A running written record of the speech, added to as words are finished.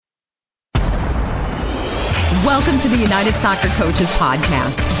Welcome to the United Soccer Coaches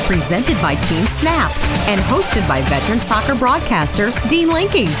Podcast, presented by Team Snap and hosted by veteran soccer broadcaster Dean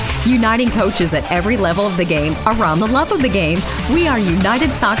Linke. Uniting coaches at every level of the game around the love of the game, we are United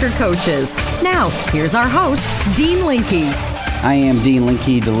Soccer Coaches. Now, here's our host, Dean Linke. I am Dean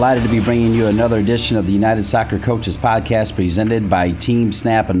Linke, delighted to be bringing you another edition of the United Soccer Coaches Podcast presented by Team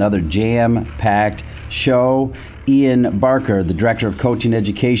Snap, another jam-packed show. Ian Barker, the Director of Coaching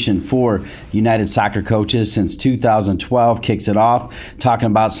Education for United Soccer Coaches since 2012, kicks it off, talking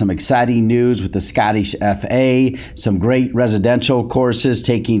about some exciting news with the Scottish FA, some great residential courses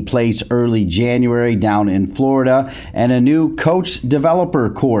taking place early January down in Florida, and a new coach developer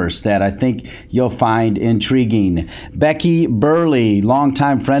course that I think you'll find intriguing. Becky Burley,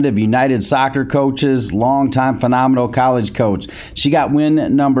 longtime friend of United Soccer Coaches, longtime phenomenal college coach. She got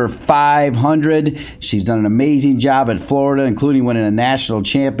win number 500. She's done an amazing job at Florida, including winning a national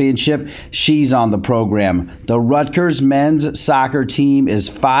championship. She's on the program. The Rutgers men's soccer team is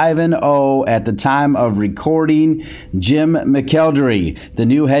 5-0 at the time of recording. Jim McElderry, the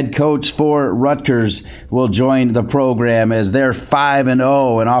new head coach for Rutgers, will join the program as they're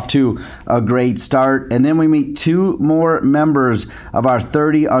 5-0 and off to a great start. And then we meet two more members of our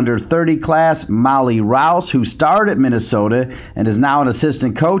 30 under 30 class. Molly Rouse, who started at Minnesota and is now an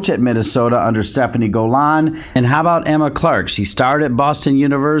assistant coach at Minnesota under Stephanie Golan. And how about Emma Clark? She started at Boston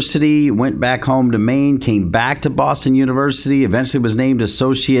University, went back home to Maine, came back to Boston University, eventually was named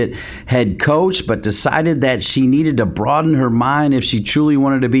associate head coach, but decided that she needed to broaden her mind if she truly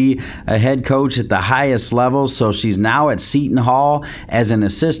wanted to be a head coach at the highest level. So she's now at Seton Hall as an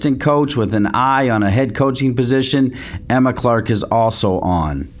assistant coach with an eye on a head coaching position. Emma Clark is also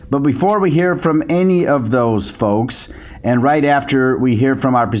on. But before we hear from any of those folks, and right after we hear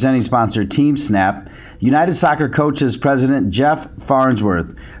from our presenting sponsor, Team Snap, United Soccer Coaches President Jeff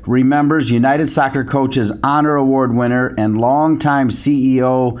Farnsworth remembers United Soccer Coaches Honor Award winner and longtime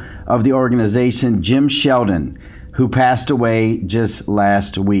CEO of the organization, Jim Sheldon, who passed away just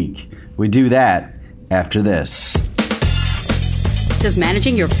last week. We do that after this. Does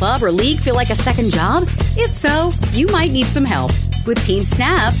managing your club or league feel like a second job? If so, you might need some help. With Team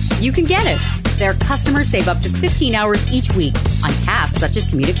Snap, you can get it. Their customers save up to 15 hours each week on tasks such as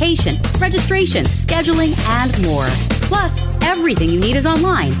communication, registration, scheduling, and more. Plus, everything you need is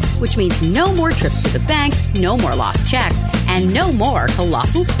online, which means no more trips to the bank, no more lost checks, and no more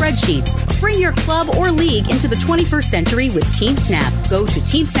colossal spreadsheets. Bring your club or league into the 21st century with Team Snap. Go to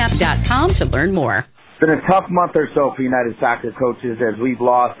teamsnap.com to learn more. It's been a tough month or so for United Soccer Coaches as we've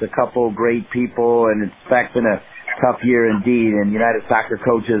lost a couple great people, and it's been a tough year indeed. And United Soccer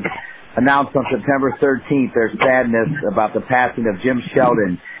Coaches announced on September 13th their sadness about the passing of Jim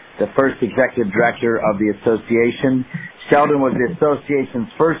Sheldon, the first executive director of the association. Sheldon was the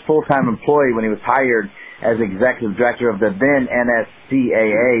association's first full-time employee when he was hired as executive director of the then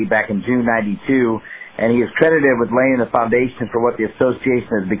NSCAA back in June '92, and he is credited with laying the foundation for what the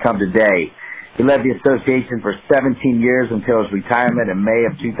association has become today. He led the association for 17 years until his retirement in May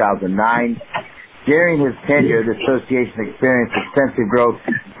of 2009. During his tenure, the association experienced extensive growth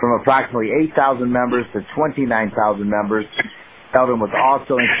from approximately 8,000 members to 29,000 members. Sheldon was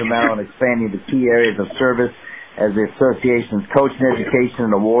also instrumental in expanding the key areas of service as the association's coaching education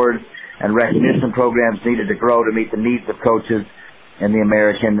and awards and recognition programs needed to grow to meet the needs of coaches in the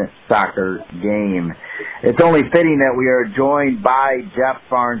American soccer game. It's only fitting that we are joined by Jeff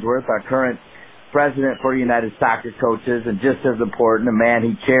Farnsworth, our current president for United Soccer Coaches, and just as important, a man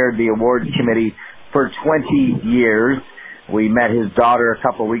who chaired the awards committee for 20 years. We met his daughter a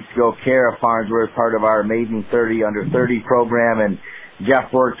couple of weeks ago, Kara Farnsworth, part of our amazing 30 under 30 program, and Jeff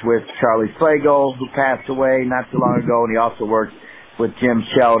worked with Charlie Slagle, who passed away not too long ago, and he also worked with Jim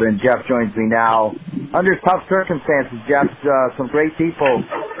Sheldon. Jeff joins me now under tough circumstances. Jeff, some great people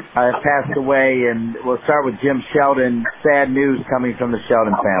have passed away, and we'll start with Jim Sheldon. Sad news coming from the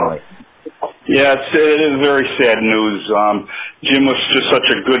Sheldon family. Yeah, it is very sad news. Jim was just such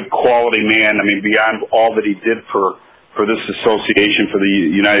a good quality man. I mean, beyond all that he did for this association, for the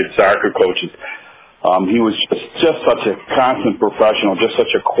United Soccer Coaches, he was just such a constant professional, just such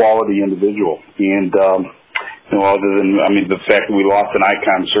a quality individual. And other than the fact that we lost an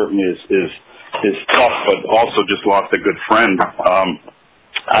icon certainly is tough, but also just lost a good friend.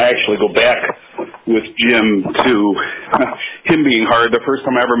 I actually go back with Jim to him being hard. The first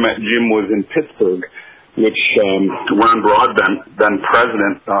time I ever met Jim was in Pittsburgh, which Ron Broadbent, then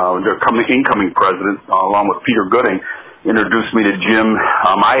president, the incoming president, along with Peter Gooding, introduced me to Jim.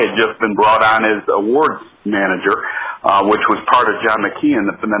 I had just been brought on as awards manager, which was part of John McKeon,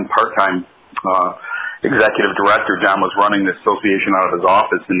 and then part-time executive director. John was running the association out of his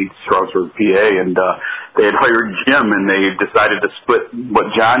office in East Stroudsburg, PA, and they had hired Jim, and they decided to split what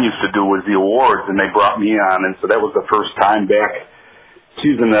John used to do was the awards, and they brought me on, and so that was the first time back.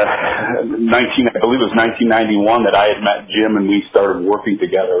 In I believe it was 1991 that I had met Jim, and we started working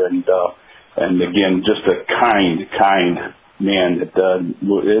together, and again, just a kind man. It's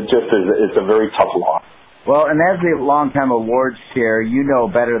a very tough loss. Well, and as the longtime awards chair, you know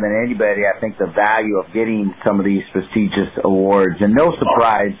better than anybody, I think, the value of getting some of these prestigious awards. And no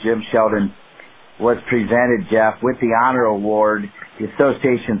surprise, Jim Sheldon was presented, Jeff, with the Honor Award, the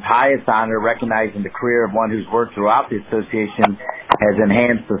association's highest honor, recognizing the career of one who's worked throughout the association, has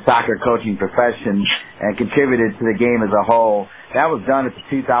enhanced the soccer coaching profession, and contributed to the game as a whole. That was done at the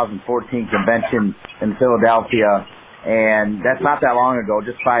 2014 convention in Philadelphia. And that's not that long ago,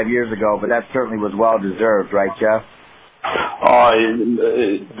 just 5 years ago, but that certainly was well-deserved, right, Jeff?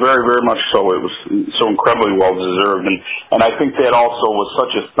 Very, very much so. It was so incredibly well-deserved. And I think that also was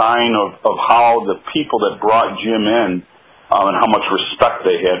such a sign of how the people that brought Jim in and how much respect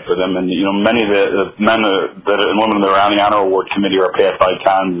they had for them. And, many of the men and women that are on the Honor Award Committee are past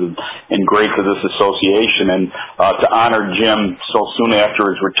icons and great to this association. And to honor Jim so soon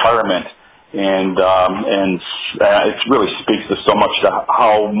after his retirement, and it really speaks to so much to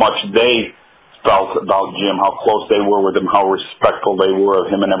how much they felt about Jim, how close they were with him, how respectful they were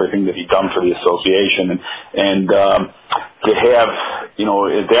of him and everything that he'd done for the association, and to have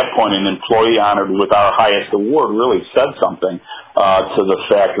at that point an employee honored with our highest award really said something to the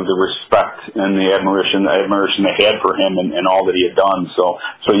fact of the respect and the admiration they had for him and all that he had done. So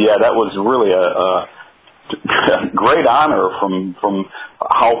yeah, that was really a great honor from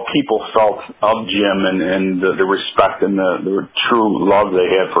how people felt of Jim and the respect and the true love they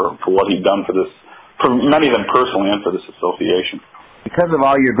had for what he'd done for many of them personally and for this association. Because of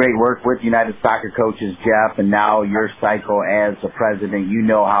all your great work with United Soccer Coaches, Jeff, and now your cycle as the president, you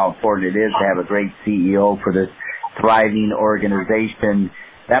know how important it is to have a great CEO for this thriving organization.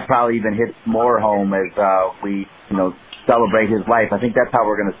 That probably even hits more home as we celebrate his life. I think that's how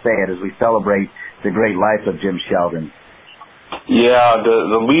we're going to say it, as we celebrate the great life of Jim Sheldon. Yeah,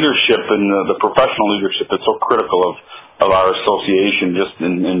 the leadership and the professional leadership is so critical of our association, just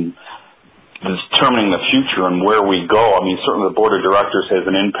in determining the future and where we go. I mean, certainly the board of directors has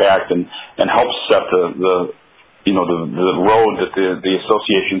an impact and helps set the road that the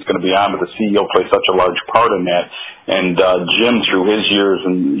association is going to be on, but the CEO plays such a large part in that. And Jim, through his years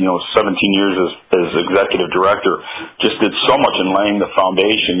and 17 years as executive director, just did so much in laying the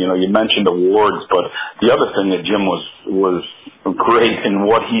foundation. You mentioned awards, but the other thing that Jim was great in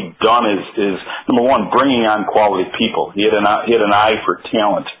what he'd done is number one, bringing on quality people. He had an eye for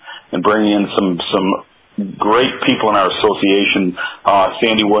talent and bringing in some great people in our association,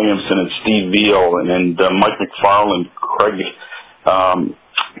 Sandy Williamson and Steve Veal and Mike McFarland, Craig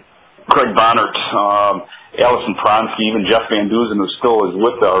Bonnert, Allison Pronsky, even Jeff Van Duzen, who still is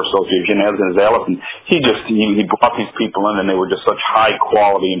with our association, as is Allison. He brought these people in, and they were just such high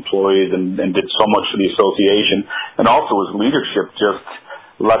quality employees and did so much for the association. And also his leadership just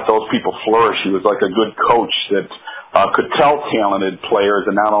let those people flourish. He was like a good coach that could tell talented players,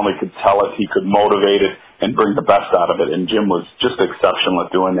 and not only could tell it, he could motivate it and bring the best out of it. And Jim was just exceptional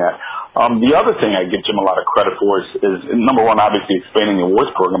at doing that. The other thing I give Jim a lot of credit for is number one, obviously expanding the awards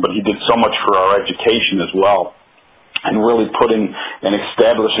program, but he did so much for our education as well, and really putting and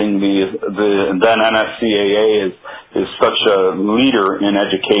establishing the then NSCAA is such a leader in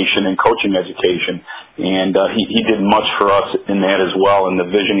education and coaching education, and he did much for us in that as well, and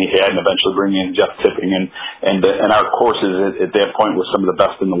the vision he had, and eventually bringing in Jeff Tipping, and our courses at that point were some of the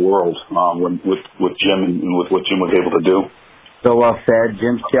best in the world with Jim and with what Jim was able to do. So well said.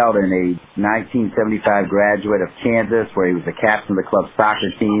 Jim Sheldon, a 1975 graduate of Kansas, where he was the captain of the club's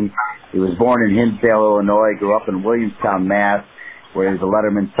soccer team. He was born in Hinsdale, Illinois, grew up in Williamstown, Mass., where he was a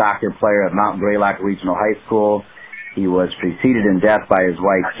Letterman soccer player at Mountain Greylock Regional High School. He was preceded in death by his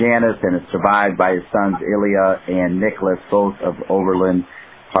wife, Janice, and is survived by his sons, Ilya and Nicholas, both of Overland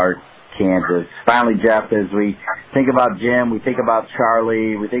Park, Kansas. Finally, Jeff, as we think about Jim, we think about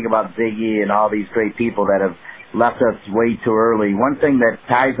Charlie, we think about Ziggy and all these great people that have left us way too early. One thing that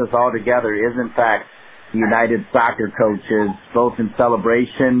ties us all together is, in fact, the United Soccer Coaches, both in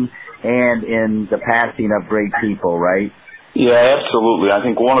celebration and in the passing of great people, right? Yeah, absolutely. I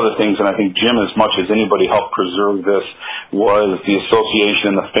think one of the things, and I think Jim, as much as anybody, helped preserve this, was the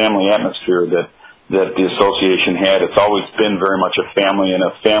association and the family atmosphere that the association had. It's always been very much a family, and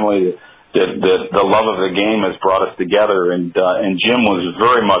a family that the love of the game has brought us together. And Jim was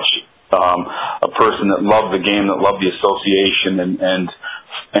very much a person that loved the game, that loved the association, and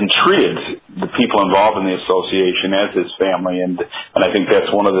treated the people involved in the association as his family. And I think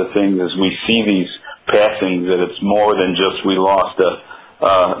that's one of the things as we see these passings, that it's more than just we lost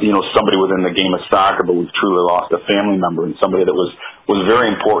somebody within the game of soccer, but we've truly lost a family member and somebody that was very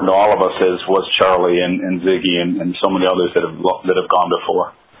important to all of us, as was Charlie and Ziggy and so many others that have gone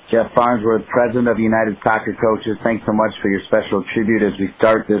before. Jeff Farnsworth, President of United Soccer Coaches, thanks so much for your special tribute as we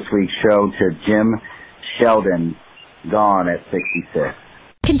start this week's show to Jim Sheldon, gone at 66.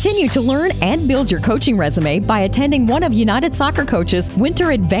 Continue to learn and build your coaching resume by attending one of United Soccer Coaches' Winter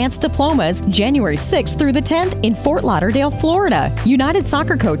Advanced Diplomas January 6th through the 10th in Fort Lauderdale, Florida. United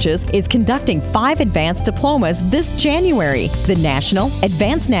Soccer Coaches is conducting 5 advanced diplomas this January: the National,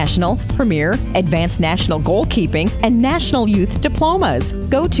 Advanced National, Premier, Advanced National Goalkeeping, and National Youth Diplomas.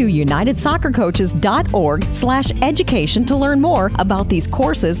 Go to unitedsoccercoaches.org/education to learn more about these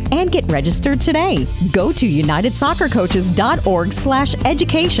courses and get registered today. Go to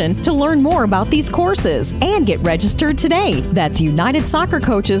unitedsoccercoaches.org/education to learn more about these courses and get registered today. That's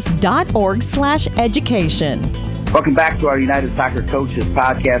unitedsoccercoaches.org/education. Welcome back to our United Soccer Coaches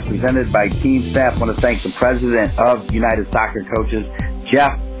podcast presented by Team Snap. I want to thank the president of United Soccer Coaches,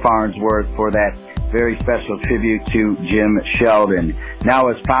 Jeff Farnsworth, for that very special tribute to Jim Sheldon. Now,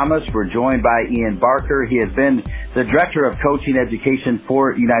 as promised, we're joined by Ian Barker. He has been the Director of Coaching Education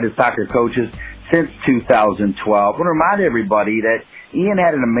for United Soccer Coaches since 2012. I want to remind everybody that Ian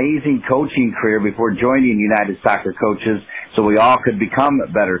had an amazing coaching career before joining United Soccer Coaches, so we all could become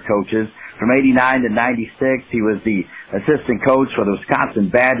better coaches. From 89 to 96, he was the assistant coach for the Wisconsin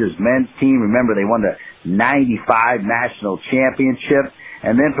Badgers men's team. Remember, they won the 95 national championship.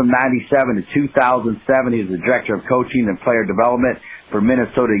 And then from 97 to 2007, he was the Director of Coaching and Player Development for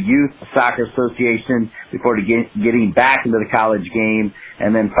Minnesota Youth Soccer Association before getting back into the college game,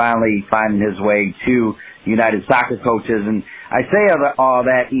 and then finally finding his way to United Soccer Coaches. And I say all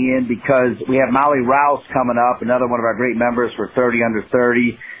that, Ian, because we have Molly Rouse coming up, another one of our great members for 30 Under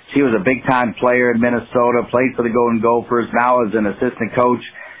 30. She was a big-time player in Minnesota, played for the Golden Gophers, now is an assistant coach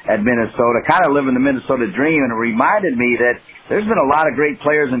at Minnesota, kind of living the Minnesota dream, and it reminded me that there's been a lot of great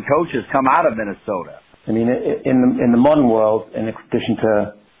players and coaches come out of Minnesota. I mean, in the modern world, in addition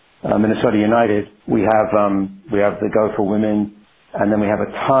to Minnesota United, we have the Gopher women, and then we have a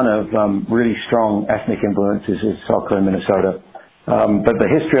ton of really strong ethnic influences of soccer in Minnesota. But the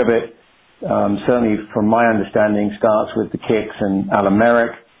history of it, certainly from my understanding, starts with the Kicks and Alan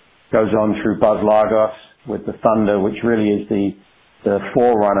Merrick, goes on through Buzz Lagos with the Thunder, which really is the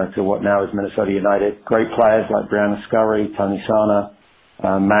forerunner to what now is Minnesota United. Great players like Brianna Scurry, Tony Sana,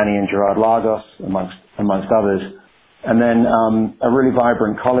 Manny and Gerard Lagos, amongst others. And then a really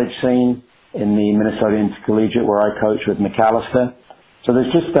vibrant college scene in the Minnesota Intercollegiate where I coach with McAllister. So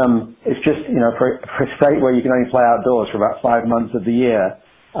there's just, it's just, for a state where you can only play outdoors for about 5 months of the year,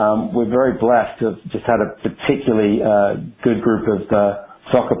 we're very blessed to have just had a particularly good group of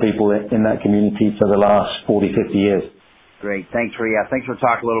soccer people in that community for the last 40, 50 years. Great. Thanks for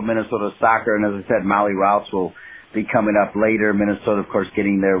talking a little Minnesota soccer. And as I said, Molly Rouse will be coming up later. Minnesota, of course,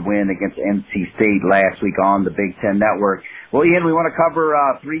 getting their win against NC State last week on the Big Ten Network. Well, Ian, we want to cover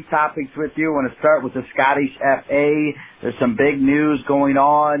 3 topics with you. I want to start with the Scottish FA. There's some big news going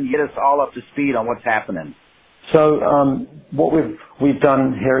on. Get us all up to speed on what's happening. So what we've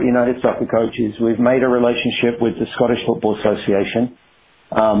done here at United Soccer Coaches, we've made a relationship with the Scottish Football Association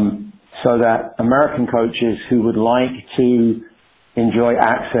so that American coaches who would like to enjoy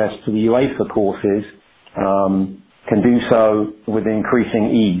access to the UEFA courses can do so with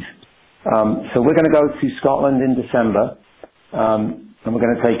increasing ease. So we're going to go to Scotland in December, and we're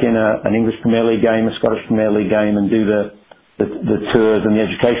going to take in an English Premier League game, a Scottish Premier League game, and do the tours and the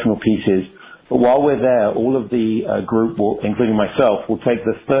educational pieces. But while we're there, all of the group, including myself, will take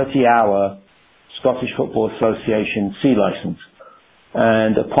the 30-hour Scottish Football Association C license.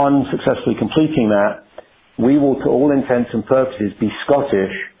 And upon successfully completing that, we will, to all intents and purposes, be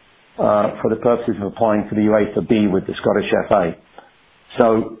Scottish for the purposes of applying for the UEFA B with the Scottish FA.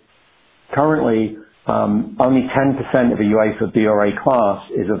 So currently, only 10% of a UEFA B or A class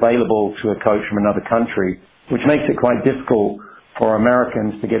is available to a coach from another country, which makes it quite difficult for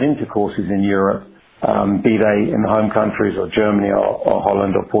Americans to get into courses in Europe, be they in the home countries or Germany or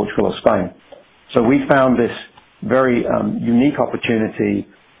Holland or Portugal or Spain. So we found this very unique opportunity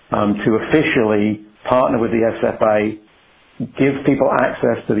to officially partner with the SFA, give people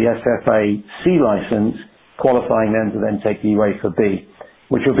access to the SFA C license, qualifying them to then take the UEFA B,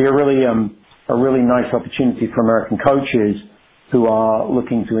 which will be a really nice opportunity for American coaches who are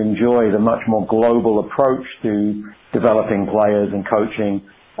looking to enjoy the much more global approach to developing players and coaching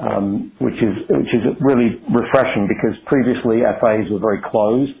which is really refreshing because previously FAs were very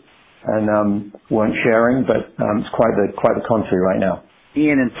closed and weren't sharing, but it's quite the contrary right now.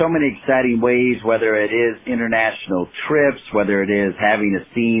 Ian, in so many exciting ways, whether it is international trips, whether it is having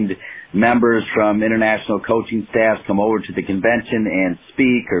esteemed members from international coaching staffs come over to the convention and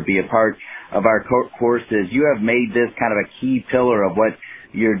speak or be a part of our courses, you have made this kind of a key pillar of what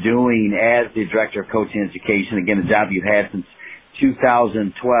you're doing as the Director of Coaching Education, again, a job you've had since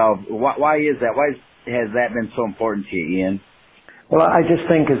 2012. Why is that? Why has that been so important to you, Ian? Well, I just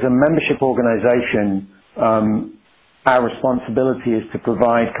think as a membership organization, our responsibility is to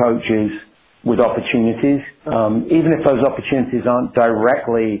provide coaches with opportunities, even if those opportunities aren't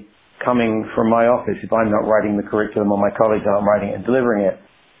directly coming from my office, if I'm not writing the curriculum or my colleagues aren't writing it and delivering it.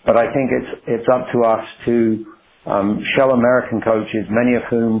 But I think it's up to us to show American coaches, many of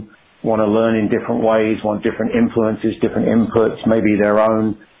whom want to learn in different ways, want different influences, different inputs, maybe their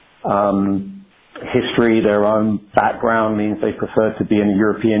own history, their own background means they prefer to be in a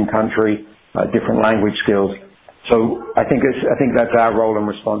European country, different language skills. So I think that's our role and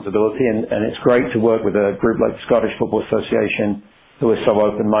responsibility, and it's great to work with a group like the Scottish Football Association who are so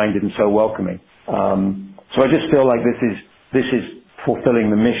open-minded and so welcoming. So I just feel like this is fulfilling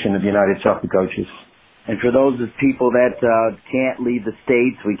the mission of United Soccer Coaches. And for those of people that can't leave the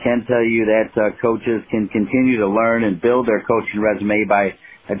States, we can tell you that coaches can continue to learn and build their coaching resume by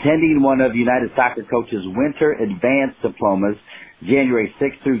attending one of United Soccer Coaches' Winter Advanced Diplomas, January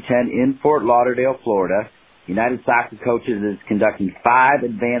 6th through 10 in Fort Lauderdale, Florida. United Soccer Coaches is conducting 5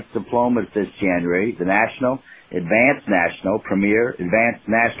 advanced diplomas this January: the National, Advanced National, Premier, Advanced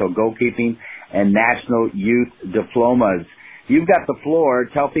National Goalkeeping, and National Youth Diplomas. You've got the floor.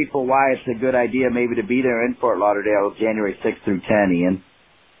 Tell people why it's a good idea maybe to be there in Fort Lauderdale, January 6th through 10, Ian.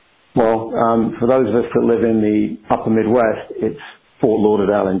 Well, for those of us that live in the upper Midwest, it's Fort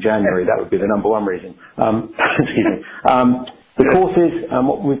Lauderdale in January. That would be the number one reason. Excuse me. The courses,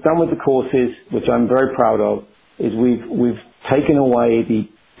 what we've done with the courses, which I'm very proud of, is we've taken away the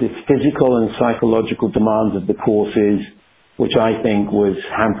physical and psychological demands of the courses, which I think was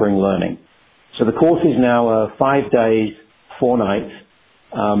hampering learning. So the courses now are 5 days, 4 nights,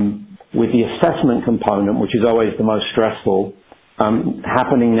 with the assessment component, which is always the most stressful,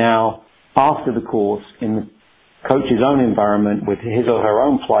 happening now after the course in the coach's own environment with his or her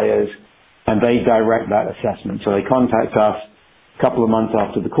own players, and they direct that assessment. So they contact us a couple of months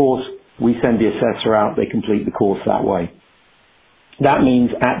after the course, we send the assessor out, they complete the course that way. That means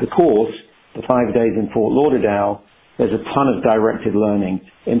at the course, the 5 days in Fort Lauderdale, there's a ton of directed learning,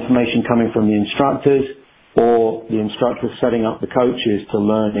 information coming from the instructors or the instructors setting up the coaches to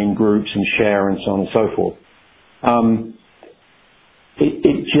learn in groups and share and so on and so forth.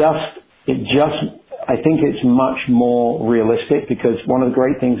 I think it's much more realistic because one of the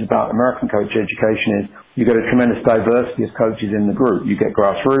great things about American coach education is you've got a tremendous diversity of coaches in the group. You get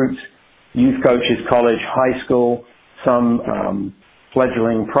grassroots, youth coaches, college, high school, some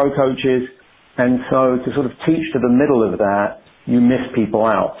fledgling pro coaches. And so to sort of teach to the middle of that, you miss people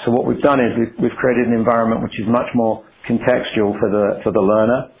out. So what we've done is we've created an environment which is much more contextual for the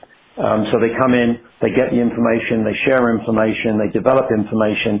learner. So they come in, they get the information, they share information, they develop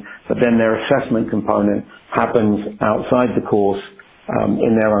information, but then their assessment component happens outside the course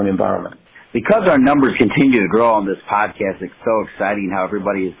in their own environment. Because our numbers continue to grow on this podcast, it's so exciting how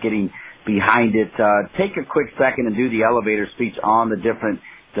everybody is getting behind it. Take a quick second and do the elevator speech on the different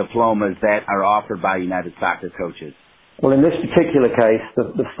diplomas that are offered by United Soccer Coaches. Well, in this particular case,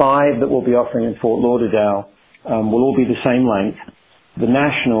 the 5 that we'll be offering in Fort Lauderdale will all be the same length. The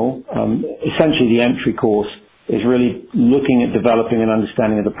National, essentially the entry course, is really looking at developing an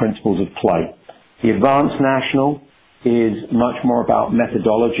understanding of the principles of play. The Advanced National is much more about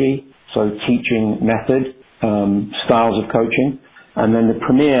methodology, so teaching method, styles of coaching. And then the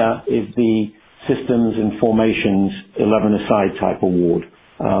Premier is the systems and formations 11-a-side type award.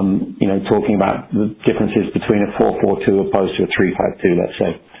 Talking about the differences between a 4-4-2 opposed to a 3-5-2, let's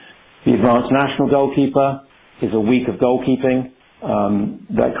say. The Advanced National Goalkeeper is a week of goalkeeping.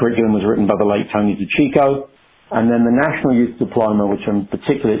 That curriculum was written by the late Tony DiCicco. And then the National Youth Diploma, which I'm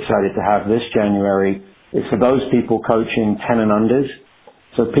particularly excited to have this January, is for those people coaching 10 and unders.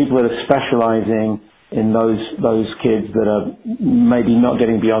 So people that are specializing in those kids that are maybe not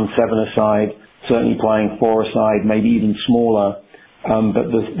getting beyond 7-a-side, certainly playing 4-a-side, maybe even smaller, but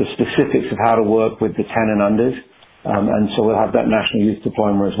the specifics of how to work with the 10 and unders. And so we'll have that National Youth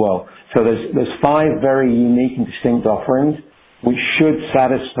Diploma as well. So there's 5 very unique and distinct offerings which should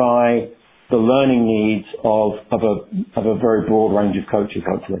satisfy the learning needs of a very broad range of coaches,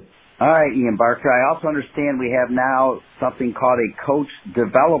 hopefully. All right, Ian Barker. I also understand we have now something called a Coach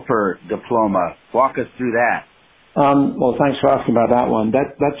Developer Diploma. Walk us through that. Well, thanks for asking about that one.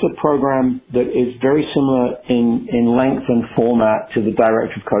 That's a program that is very similar in length and format to the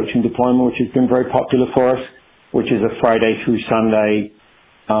Director of Coaching Diploma, which has been very popular for us, which is a Friday through Sunday,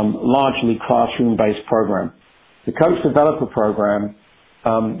 largely classroom-based program. The Coach Developer Program,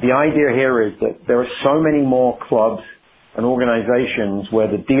 the idea here is that there are so many more clubs and organizations where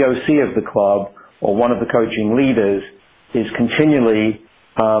the DOC of the club or one of the coaching leaders is continually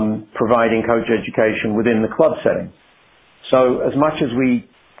providing coach education within the club setting. So as much as we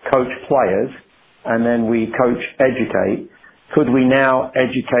coach players and then we coach educate, could we now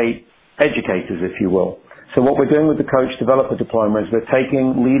educate educators, if you will? So what we're doing with the Coach Developer Diploma is we're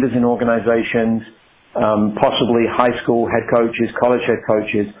taking leaders in organizations, possibly high school head coaches, college head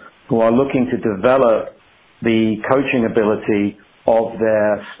coaches, who are looking to develop the coaching ability of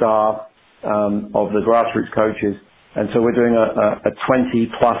their staff, of the grassroots coaches. And so we're doing a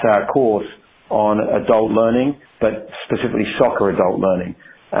 20-plus hour course on adult learning, but specifically soccer adult learning.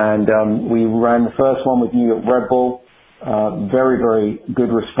 And we ran the first one with New York Red Bull. Very, very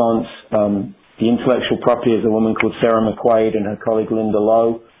good response. The intellectual property is a woman called Sarah McQuaid and her colleague Linda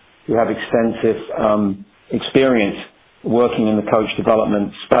Lowe, who have extensive experience working in the coach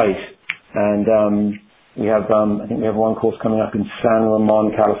development space. And we have, I think we have one course coming up in San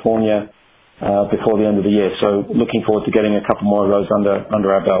Ramon, California, before the end of the year. So looking forward to getting a couple more of those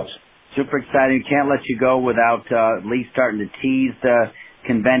under our belts. Super exciting. Can't let you go without at least starting to tease the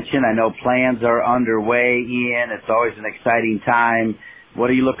convention. I know plans are underway, Ian. It's always an exciting time. What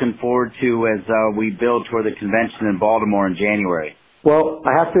are you looking forward to as we build toward the convention in Baltimore in January? Well,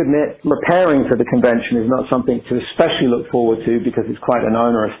 I have to admit, preparing for the convention is not something to especially look forward to because it's quite an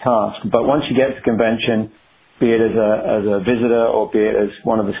onerous task. But once you get to convention, be it as a visitor or be it as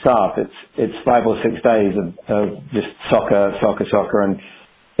one of the staff, it's 5 or 6 days of just soccer, and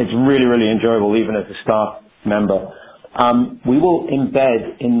it's really, really enjoyable even as a staff member. We will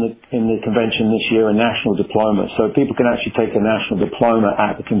embed in the convention this year a national diploma, so people can actually take a national diploma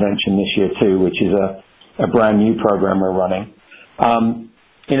at the convention this year too, which is a brand new program we're running.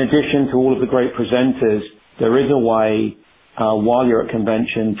 In addition to all of the great presenters, there is a way while you're at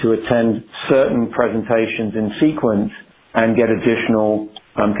convention to attend certain presentations in sequence and get additional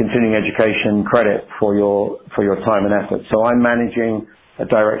continuing education credit for your time and effort. So I'm managing a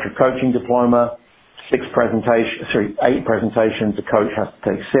Director of Coaching Diploma, 8 presentations. The coach has to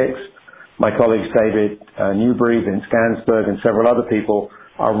take 6. My colleagues David Newbury, Vince Gansberg, and several other people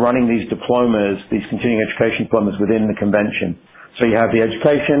are running these diplomas, these continuing education diplomas within the convention. So you have the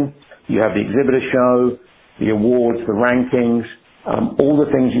education, you have the exhibitor show, the awards, the rankings, all the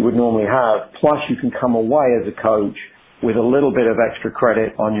things you would normally have, plus you can come away as a coach with a little bit of extra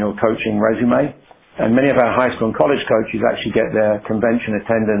credit on your coaching resume. And many of our high school and college coaches actually get their convention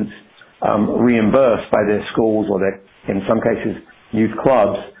attendance reimbursed by their schools or their, in some cases, youth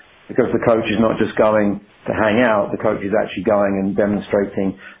clubs, because the coach is not just going to hang out, the coach is actually going and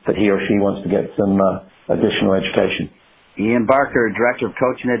demonstrating that he or she wants to get some additional education. Ian Barker, Director of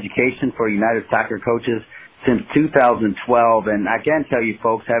Coaching Education for United Soccer Coaches since 2012. And I can tell you,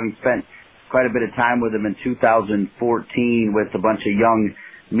 folks, having spent quite a bit of time with him in 2014 with a bunch of young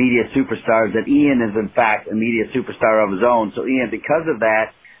media superstars, that Ian is, in fact, a media superstar of his own. So, Ian, because of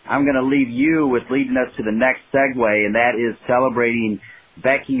that, I'm going to leave you with leading us to the next segue, and that is celebrating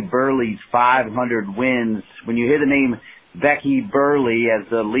Becky Burley's 500 wins. When you hear the name Becky Burley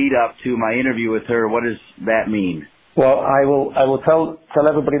as the lead-up to my interview with her, what does that mean? Well, I will tell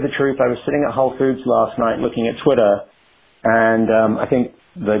everybody the truth. I was sitting at Whole Foods last night looking at Twitter, and I think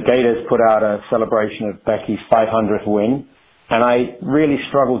the Gators put out a celebration of Becky's 500th win, and I really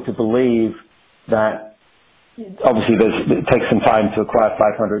struggled to believe that. Obviously, it takes some time to acquire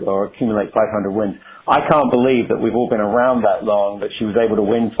 500 or accumulate 500 wins. I can't believe that we've all been around that long, that she was able to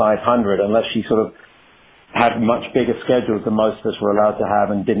win 500 unless she sort of had much bigger schedules than most of us were allowed to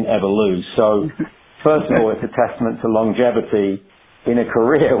have and didn't ever lose. So, first of all, it's a testament to longevity in a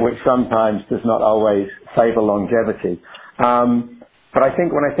career which sometimes does not always favor longevity. But I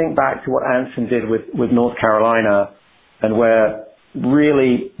think when I think back to what Anson did with North Carolina, and where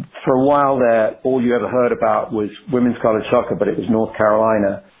really, for a while there, all you ever heard about was women's college soccer, but it was North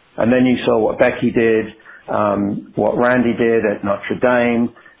Carolina. And then you saw what Becky did, what Randy did at Notre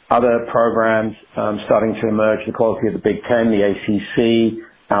Dame, other programs starting to emerge, the quality of the Big Ten, the ACC,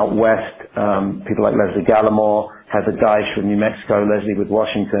 out west, people like Leslie Gallimore, Heather Deitch from New Mexico, Leslie with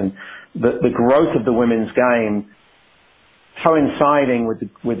Washington. The growth of the women's game coinciding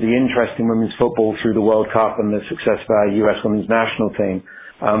with the interest in women's football through the World Cup and the success of our U.S. women's national team,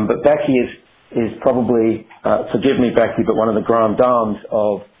 But Becky is probably, forgive me, Becky, but one of the grand dames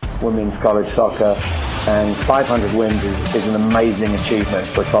of women's college soccer, and 500 wins is an amazing achievement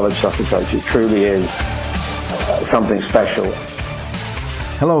for a college soccer coach. It truly is something special.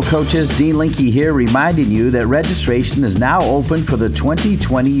 Hello, coaches. Dean Linke here, reminding you that registration is now open for the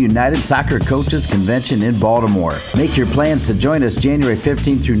 2020 United Soccer Coaches Convention in Baltimore. Make your plans to join us January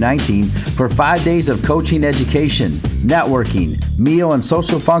 15 through 19 for 5 days of coaching education, networking, meal and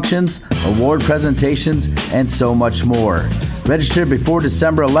social functions, award presentations, and so much more. Register before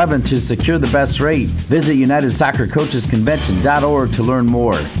December 11th to secure the best rate. Visit UnitedSoccerCoachesConvention.org to learn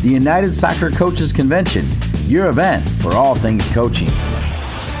more. The United Soccer Coaches Convention, your event for all things coaching.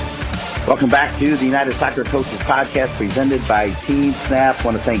 Welcome back to the United Soccer Coaches Podcast presented by Team Snap. I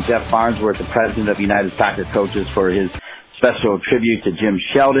want to thank Jeff Farnsworth, the president of United Soccer Coaches, for his special tribute to Jim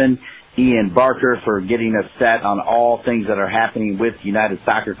Sheldon. Ian Barker for getting us set on all things that are happening with United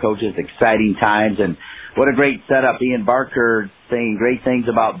Soccer Coaches, exciting times, and what a great setup. Ian Barker saying great things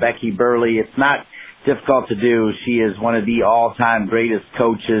about Becky Burleigh. It's not difficult to do. She is one of the all-time greatest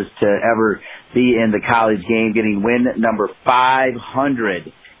coaches to ever be in the college game, getting win number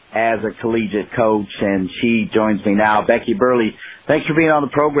 500 as a collegiate coach, and she joins me now. Becky Burleigh, thanks for being on the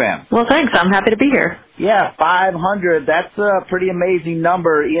program. Well, thanks. I'm happy to be here. Yeah, 500. That's a pretty amazing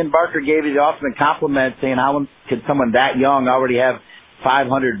number. Ian Barker gave you the ultimate compliment, saying how could someone that young already have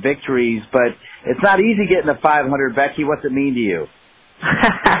 500 victories? But it's not easy getting to 500, Becky. What's it mean to you?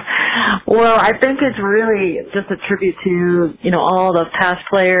 Well, I think it's really just a tribute to, all the past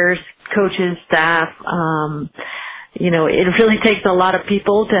players, coaches, staff. It really takes a lot of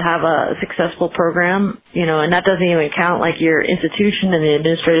people to have a successful program, and that doesn't even count like your institution and the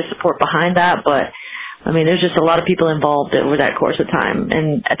administrative support behind that. But, there's just a lot of people involved over that course of time,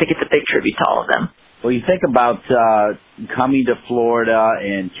 and I think it's a big tribute to all of them. Well, you think about coming to Florida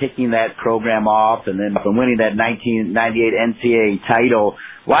and kicking that program off and then winning that 1998 NCAA title.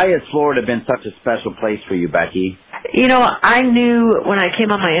 Why has Florida been such a special place for you, Becky? I knew when I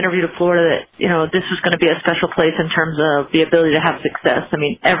came on my interview to Florida that, this was going to be a special place in terms of the ability to have success.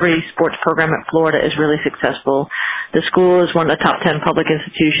 Every sports program at Florida is really successful. The school is one of the top 10 public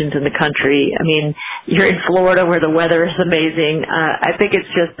institutions in the country. You're in Florida where the weather is amazing. I think it's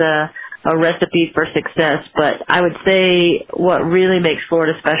just a recipe for success. But I would say what really makes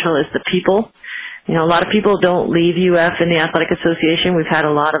Florida special is the people. A lot of people don't leave UF in the Athletic Association. We've had a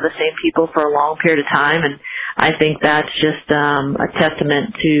lot of the same people for a long period of time, and I think that's just a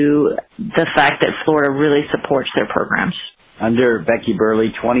testament to the fact that Florida really supports their programs. Under Becky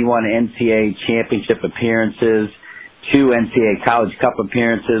Burleigh, 21 NCAA championship appearances, 2 NCAA College Cup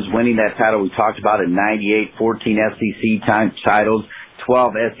appearances, winning that title we talked about in 98, 14 SEC titles,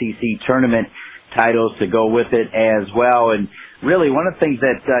 12 SEC tournament titles to go with it as well. And really, one of the things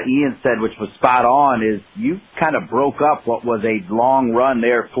that Ian said, which was spot on, is you kind of broke up what was a long run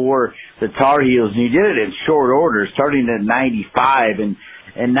there for the Tar Heels, and you did it in short order, starting in 95.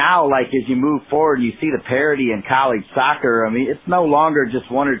 And now, as you move forward, you see the parity in college soccer. It's no longer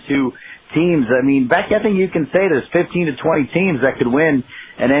just 1 or 2 teams. Becky, I think you can say there's 15 to 20 teams that could win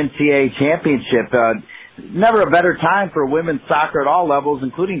an NCAA championship. Never a better time for women's soccer at all levels,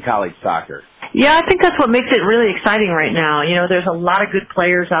 including college soccer. Yeah, I think that's what makes it really exciting right now. There's a lot of good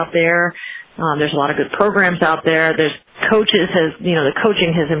players out there. There's a lot of good programs out there. There's coaches the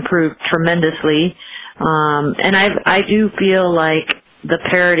coaching has improved tremendously. And I do feel like the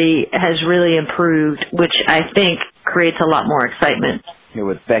parity has really improved, which I think creates a lot more excitement. Here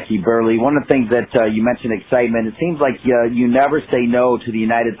with Becky Burleigh. One of the things that you mentioned, excitement, it seems like you never say no to the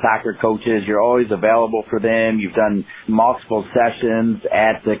United Soccer Coaches. You're always available for them. You've done multiple sessions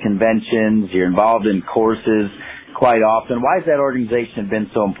at the conventions. You're involved in courses quite often. Why has that organization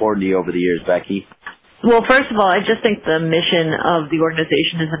been so important to you over the years, Becky? Well, first of all, I just think the mission of the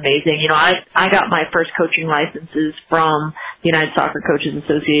organization is amazing. I got my first coaching licenses from the United Soccer Coaches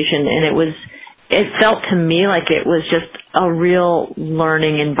Association, and it felt to me like it was just a real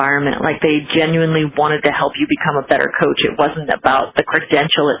learning environment. Like they genuinely wanted to help you become a better coach. It wasn't about the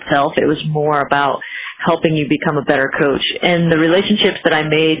credential itself. It was more about helping you become a better coach. And the relationships that I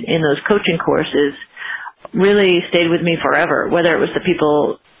made in those coaching courses really stayed with me forever, whether it was the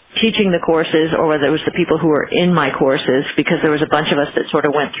people teaching the courses or whether it was the people who were in my courses, because there was a bunch of us that sort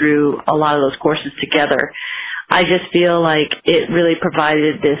of went through a lot of those courses together. I just feel like it really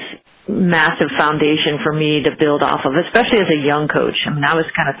provided this massive foundation for me to build off of, especially as a young coach. I was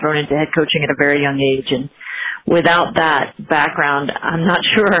kind of thrown into head coaching at a very young age, and without that background, I'm not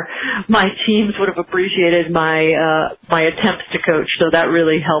sure my teams would have appreciated my attempts to coach. So that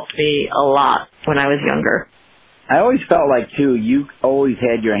really helped me a lot when I was younger. I always felt like, too, you always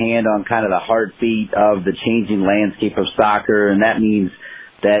had your hand on kind of the heartbeat of the changing landscape of soccer, and that means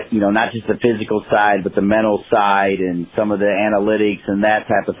that, not just the physical side, but the mental side and some of the analytics and that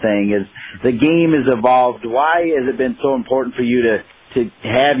type of thing. As the game has evolved, why has it been so important for you to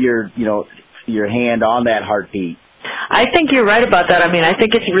have your hand on that heartbeat? I think you're right about that. I mean, I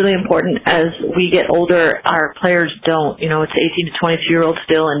think it's really important as we get older, our players don't. It's 18 to 22-year-olds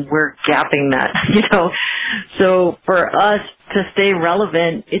still, and we're gapping that, So for us to stay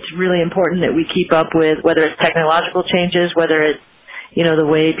relevant, it's really important that we keep up with whether it's technological changes, whether it's the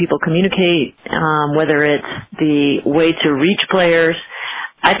way people communicate, whether it's the way to reach players.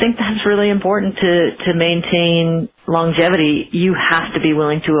 I think that's really important to maintain longevity. You have to be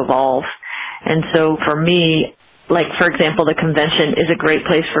willing to evolve. And so for me, like, for example, the convention is a great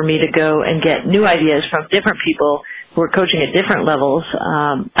place for me to go and get new ideas from different people who are coaching at different levels.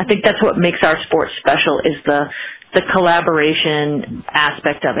 I think that's what makes our sport special is the collaboration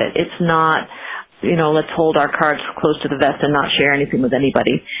aspect of it. It's not, let's hold our cards close to the vest and not share anything with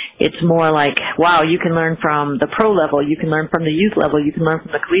anybody. It's more like, wow, you can learn from the pro level, you can learn from the youth level, you can learn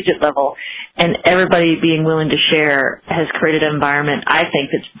from the collegiate level, and everybody being willing to share has created an environment, I think,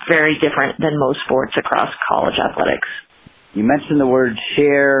 that's very different than most sports across college athletics. You mentioned the word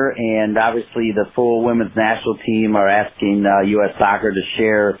share, and obviously the full women's national team are asking U.S. Soccer to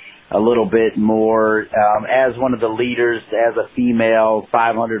share a little bit more. As one of the leaders, as a female,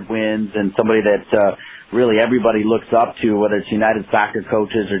 500 wins, and somebody that really everybody looks up to, whether it's United Soccer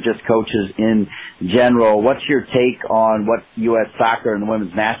coaches or just coaches in general, what's your take on what U.S. Soccer and the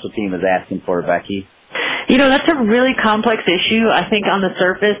women's national team is asking for, Becky? That's a really complex issue. I think on the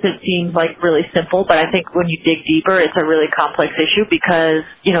surface it seems like really simple, but I think when you dig deeper, it's a really complex issue because,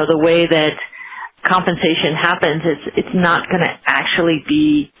 the way that compensation happens, it's not going to actually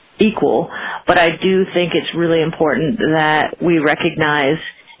be equal. But I do think it's really important that we recognize,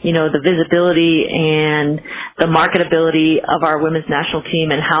 the visibility and the marketability of our women's national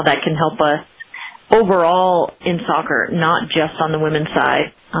team and how that can help us overall in soccer, not just on the women's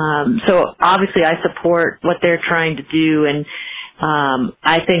side. So obviously I support what they're trying to do, and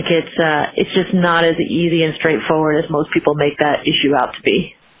I think it's just not as easy and straightforward as most people make that issue out to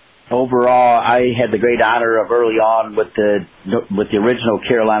be. Overall, I had the great honor of early on with the original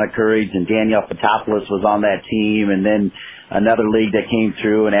Carolina Courage, and Danielle Fotopoulos was on that team, and then another league that came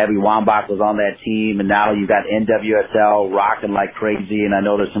through, and Abby Wambach was on that team, and now you've got NWSL rocking like crazy, and I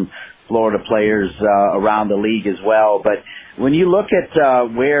know there's some Florida players around the league as well. But when you look at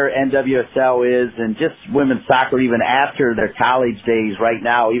where NWSL is and just women's soccer even after their college days right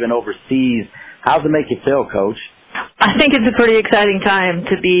now, even overseas, how does it make you feel, Coach? I think it's a pretty exciting time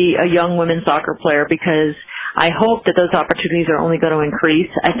to be a young women's soccer player because I hope that those opportunities are only going to increase.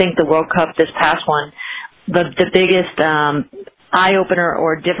 I think the World Cup this past one, the biggest eye-opener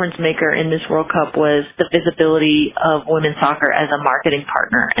or difference maker in this World Cup was the visibility of women's soccer as a marketing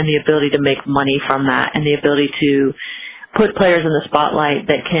partner and the ability to make money from that and the ability to put players in the spotlight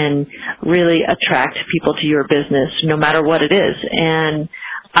that can really attract people to your business no matter what it is. And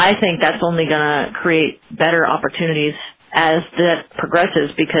I think that's only going to create better opportunities as that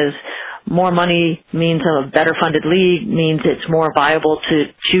progresses because more money means a better funded league, means it's more viable to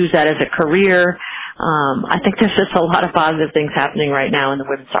choose that as a career. I think there's just a lot of positive things happening right now in the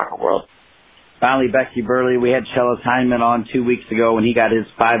women's soccer world. Finally, Becky Burleigh, we had Shellis Hyndman on 2 weeks ago when he got his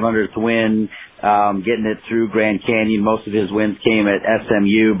 500th win, getting it through Grand Canyon. Most of his wins came at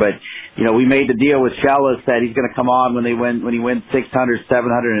SMU, but we made the deal with Shellis that he's going to come on when he wins 600,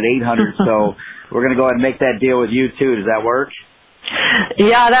 700, and 800. So we're going to go ahead and make that deal with you too. Does that work?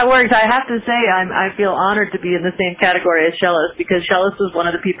 Yeah, that works. I have to say, I feel honored to be in the same category as Shellis because Shellis was one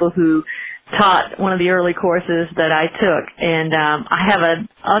of the people who taught one of the early courses that I took, and I have an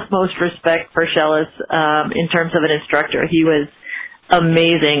utmost respect for Shellis in terms of an instructor. He was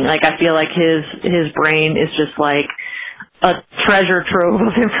amazing. Like, I feel like his brain is just like a treasure trove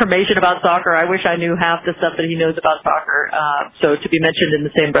of information about soccer. I wish I knew half the stuff that he knows about soccer. So to be mentioned in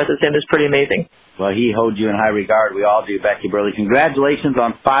the same breath as him is pretty amazing. Well, he holds you in high regard. We all do, Becky Burleigh. Congratulations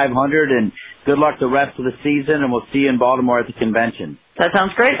on 500, and good luck the rest of the season, and we'll see you in Baltimore at the convention. That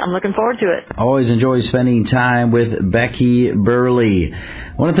sounds great. I'm looking forward to it. Always enjoy spending time with Becky Burleigh.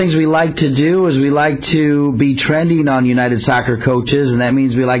 One of the things we like to do is we like to be trending on United Soccer Coaches, and that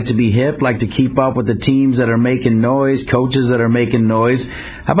means we like to be hip, like to keep up with the teams that are making noise, coaches that are making noise.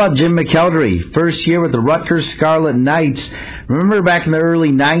 How about Jim McElderry? First year with the Rutgers Scarlet Knights. Remember back in the early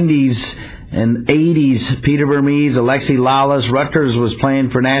 90s, In the 80s, Peter Vermes, Alexi Lalas, Rutgers was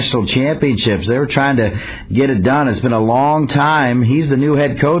playing for national championships. They were trying to get it done. It's been a long time. He's the new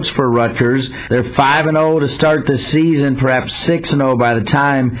head coach for Rutgers. They're 5-0 to start the season, perhaps 6-0 by the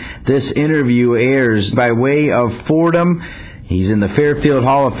time this interview airs. By way of Fordham, he's in the Fairfield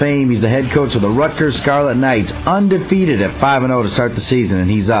Hall of Fame. He's the head coach of the Rutgers Scarlet Knights, undefeated at 5-0 to start the season, and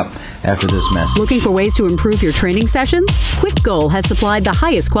he's up after this message. Looking for ways to improve your training sessions? Quick Goal has supplied the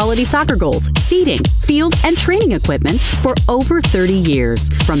highest quality soccer goals, seating, field, and training equipment for over 30 years.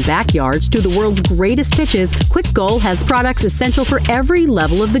 From backyards to the world's greatest pitches, Quick Goal has products essential for every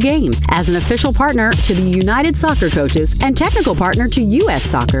level of the game. As an official partner to the United Soccer Coaches and technical partner to U.S.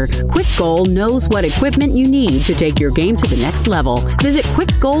 Soccer, Quick Goal knows what equipment you need to take your game to the next level. Visit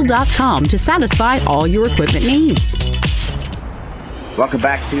quickgoal.com to satisfy all your equipment needs. Welcome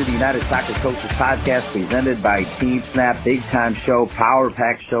back to the United Soccer Coaches Podcast, presented by Team Snap. Big time show, Power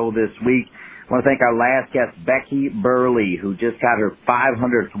Pack show this week. I want to thank our last guest, Becky Burley, who just got her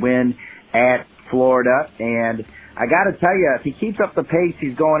 500th win at Florida. And I got to tell you, if he keeps up the pace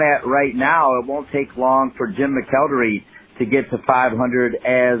he's going at right now, it won't take long for Jim McElderry to get to 500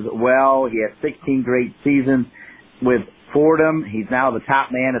 as well. He has 16 great seasons with Fordham. He's now the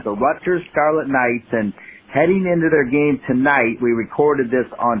top man at the Rutgers Scarlet Knights, and heading into their game tonight, we recorded this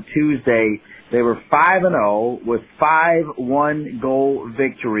on Tuesday, they were 5-0 with 5 one-goal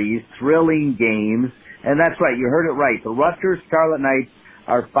victories, thrilling games. And that's right, you heard it right. The Rutgers Scarlet Knights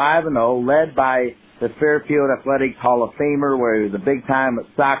are 5-0, led by the Fairfield Athletics Hall of Famer, where he was a big-time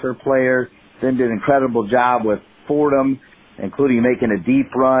soccer player, then did an incredible job with Fordham, including making a deep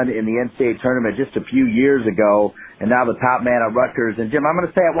run in the NCAA tournament just a few years ago, and now the top man at Rutgers. And, Jim, I'm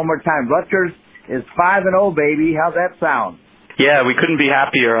going to say it one more time. Rutgers is 5-0, baby. How's that sound? Yeah, we couldn't be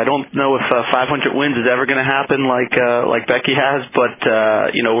happier. I don't know if 500 wins is ever going to happen like Becky has, but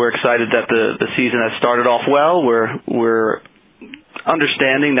we're excited that the season has started off well. We're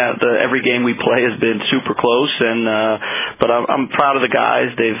understanding that every game we play has been super close, but I'm proud of the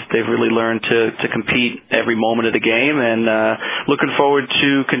guys. They've really learned to compete every moment of the game, and looking forward to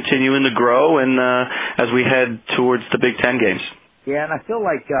continuing to grow and as we head towards the Big Ten games. Yeah, and I feel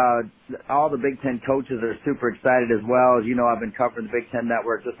like all the Big Ten coaches are super excited as well. As you know, I've been covering the Big Ten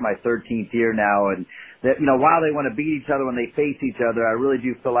Network. This is my 13th year now, and that, while they want to beat each other when they face each other, I really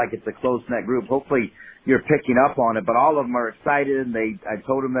do feel like it's a close-knit group. Hopefully you're picking up on it, but all of them are excited, and I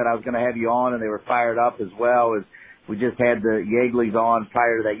told them that I was going to have you on, and they were fired up as well. As we just had the Yeagley's on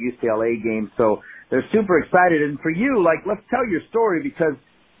prior to that UCLA game, so they're super excited. And for you, let's tell your story, because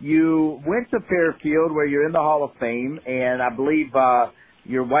you went to Fairfield, where you're in the Hall of Fame, and I believe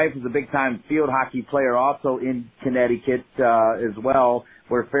your wife is a big-time field hockey player also in Connecticut as well,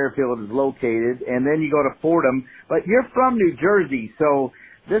 where Fairfield is located. And then you go to Fordham. But you're from New Jersey, so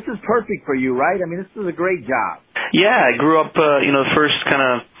this is perfect for you, right? I mean, this is a great job. Yeah, I grew up, the first kind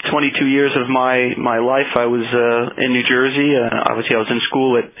of 22 years of my life I was in New Jersey. Obviously, I was in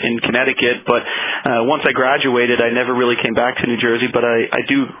school in Connecticut, but once I graduated, I never really came back to New Jersey, but I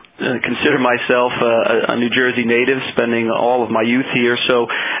do consider myself a New Jersey native, spending all of my youth here, so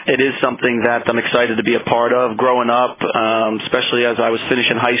it is something that I'm excited to be a part of. Growing up, especially as I was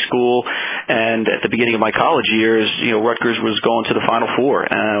finishing high school and at the beginning of my college years, Rutgers was going to the Final Four.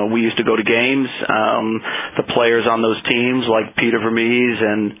 We used to go to games. The players on those teams, like Peter Vermes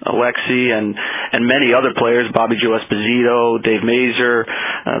and Alexi and many other players, Bobby Joe Esposito, Dave Mazur,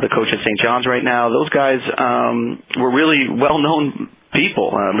 the coach at St. John's right now, those guys were really well-known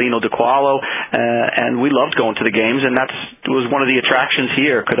people, Lino DiQualo, and we loved going to the games, and that was one of the attractions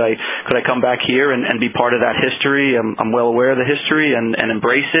here. Could I come back here and be part of that history? I'm well aware of the history and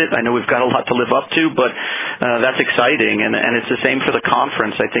embrace it. I know we've got a lot to live up to, but that's exciting, and it's the same for the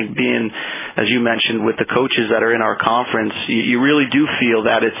conference. I think being, as you mentioned, with the coaches that are in our conference, you really do feel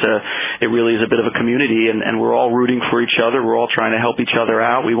that it really is a bit of a community, and we're all rooting for each other. We're all trying to help each other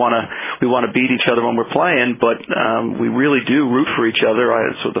out. We want to beat each other when we're playing, but we really do root for each other.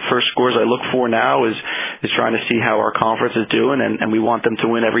 So the first scores I look for now is trying to see how our conference is doing, and we want them to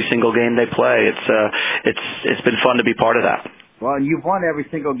win every single game they play. It's been fun to be part of that. Well, you've won every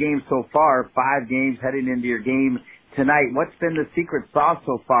single game so far, 5 games heading into your game tonight. What's been the secret sauce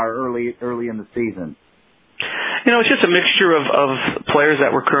so far early in the season? It's just a mixture of players that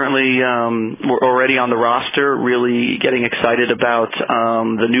were currently were already on the roster, really getting excited about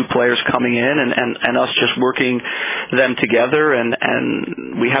the new players coming in, and us just working them together.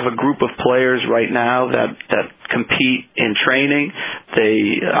 And we have a group of players right now that compete in training,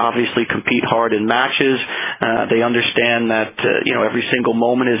 They obviously compete hard in matches. They understand that every single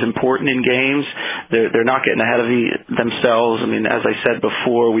moment is important in games. They're not getting ahead of themselves. I mean, as I said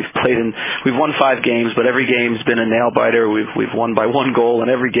before, we've won 5 games, but every game's been a nail biter. We've won by 1 goal in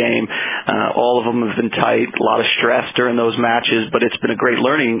every game. All of them have been tight. A lot of stress during those matches, but it's been a great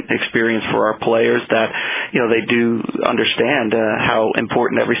learning experience for our players that they do understand how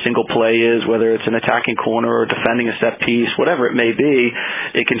important every single play is, whether it's an attacking corner or defending a set piece, whatever it may be.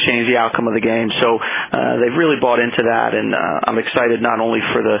 It can change the outcome of the game. So they've really bought into that, and I'm excited not only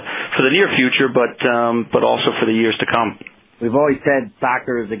for the near future, but also for the years to come. We've always said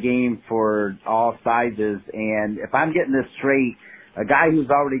soccer is a game for all sizes, and if I'm getting this straight, a guy who's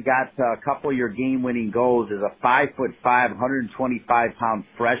already got a couple of your game-winning goals is a 5'5", 125-pound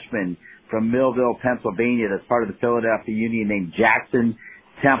freshman from Millville, Pennsylvania, that's part of the Philadelphia Union, named Jackson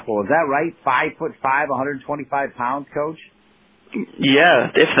Temple. Is that right? 5'5", 125 pounds, Coach?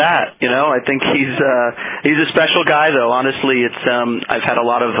 Yeah, if that, I think he's a special guy though. Honestly, it's I've had a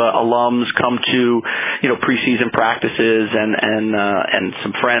lot of alums come to preseason practices and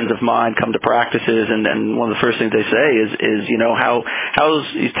some friends of mine come to practices, and one of the first things they say is how's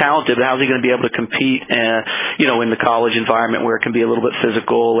he's talented, but how's he going to be able to compete in the college environment where it can be a little bit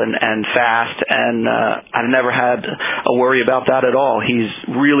physical and fast, and I've never had a worry about that at all. He's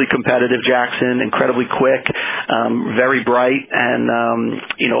really competitive, Jackson, incredibly quick, very bright, and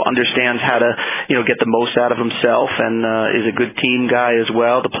understands how to get the most out of himself, and is a good team guy as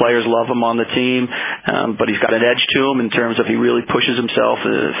well. The players love him on the team, but he's got an edge to him in terms of he really pushes himself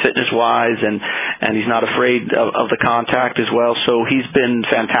fitness wise, and he's not afraid of the contact as well. So he's been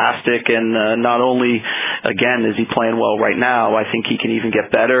fantastic, and not only again is he playing well right now, I think he can even get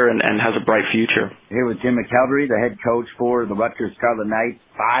better and has a bright future. Here with Jim McElderry, the head coach for the Rutgers Scarlet Knights,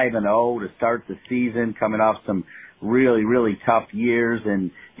 5-0 to start the season, coming off some really, really tough years,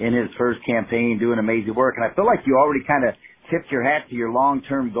 and in his first campaign doing amazing work. And I feel like you already kind of tipped your hat to your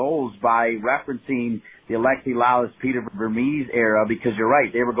long-term goals by referencing the Alexi Lalas, Peter Vermees era, because you're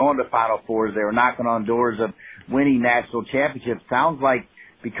right, they were going to Final Fours, they were knocking on doors of winning national championships. Sounds like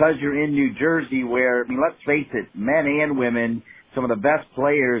because you're in New Jersey where, I mean, let's face it, men and women, some of the best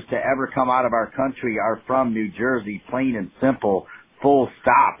players to ever come out of our country are from New Jersey, plain and simple, full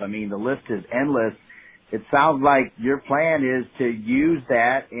stop. I mean, the list is endless. It sounds like your plan is to use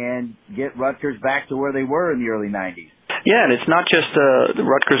that and get Rutgers back to where they were in the early 90s. Yeah, and it's not just the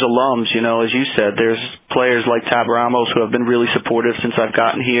Rutgers alums. As you said, there's players like Tab Ramos who have been really supportive since I've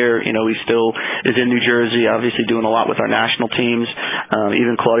gotten here. He still is in New Jersey, obviously doing a lot with our national teams.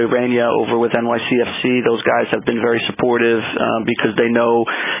 Even Claudio Reina over with NYCFC, those guys have been very supportive because they know,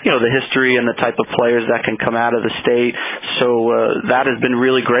 the history and the type of players that can come out of the state. So that has been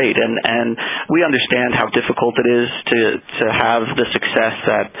really great, and we understand how difficult it is to have the success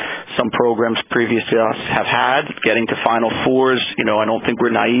that some programs previous to us have had, getting to Final Fours. I don't think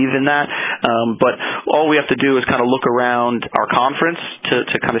we're naive in that. But all we have to do is kind of look around our conference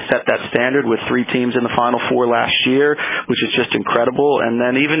to kind of set that standard with 3 teams in the Final Four last year, which is just incredible. And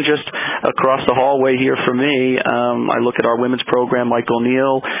then even just across the hallway here for me, I look at our women's program, Mike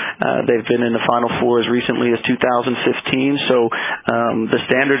O'Neill. They've been in the Final Four as recently as 2015. So the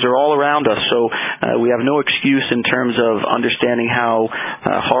standards are all around us. So we have no excuse in terms of understanding how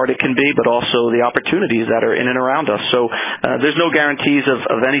hard it can be, but also the opportunities that are in and around us. So there's no guarantees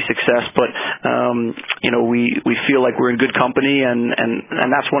of any success, but we feel like we're in good company, and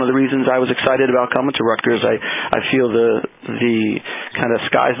that's one of the reasons I was excited about coming to Rutgers. I feel the kind of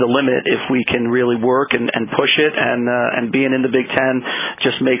sky's the limit if we can really work and push it, and being in the Big Ten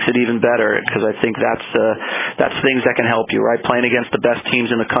just makes it even better, because I think that's things that can help you, right? Playing against the best teams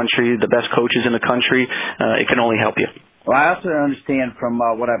in the country, the best coaches in the country, it can only help you. Well, I also understand from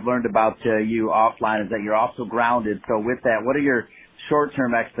what I've learned about you offline is that you're also grounded. So with that, what are your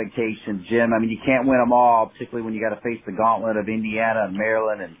short-term expectations, Jim? I mean, you can't win them all, particularly when you got to face the gauntlet of Indiana and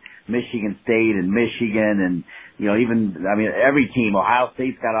Maryland and Michigan State and Michigan and, every team. Ohio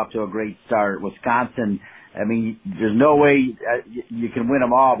State's got off to a great start. Wisconsin, there's no way you can win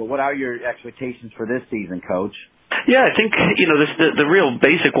them all, but what are your expectations for this season, Coach? Yeah, I think the real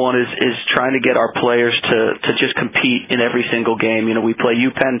basic one is trying to get our players to just compete in every single game. We play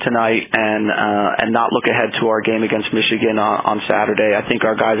UPenn tonight and not look ahead to our game against Michigan on Saturday. I think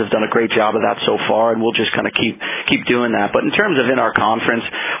our guys have done a great job of that so far, and we'll just kind of keep doing that. But in terms of in our conference,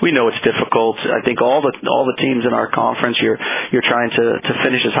 we know it's difficult. I think all the teams in our conference, you're trying to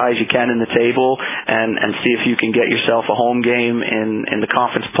finish as high as you can in the table and see if you can get yourself a home game in the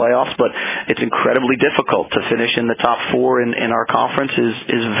conference playoffs. But it's incredibly difficult to finish in the top 4 in our conference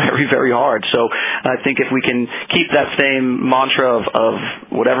is very, very hard. So I think if we can keep that same mantra of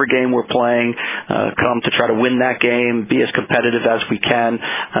whatever game we're playing, come to try to win that game, be as competitive as we can.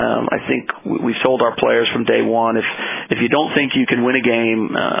 I think we've told our players from day one, if you don't think you can win a game,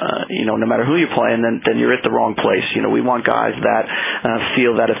 no matter who you're playing, then you're at the wrong place. We want guys that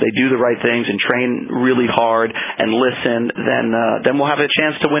feel that if they do the right things and train really hard and listen, then we'll have a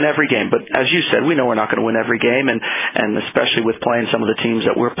chance to win every game. But as you said, we know we're not going to win every game, and especially with playing some of the teams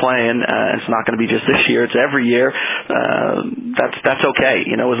that we're playing, it's not going to be just this year, it's every year. That's okay.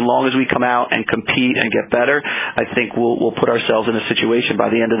 As long as we come out and compete and get better, I think we'll put ourselves in a situation by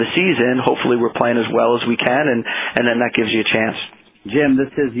the end of the season. Hopefully we're playing as well as we can, and then that gives you a chance. Jim, this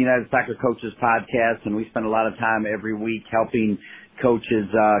is the United Soccer Coaches Podcast, and we spend a lot of time every week helping coaches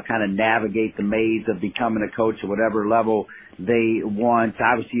kind of navigate the maze of becoming a coach at whatever level they want.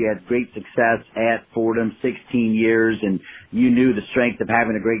 Obviously, you had great success at Fordham, 16 years, and you knew the strength of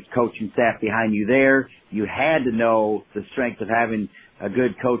having a great coaching staff behind you there. You had to know the strength of having a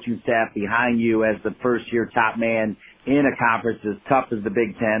good coaching staff behind you as the first-year top man in a conference as tough as the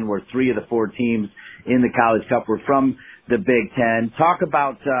Big Ten, where 3 of the 4 teams in the College Cup were from the Big Ten. Talk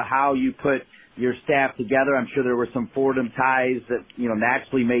about how you put your staff together. I'm sure there were some Fordham ties that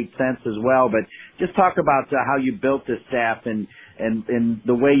naturally made sense as well, but just talk about how you built this staff and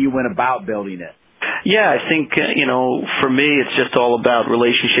the way you went about building it. Yeah, I think, for me, it's just all about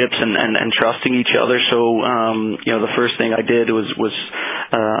relationships and trusting each other. So, the first thing I did was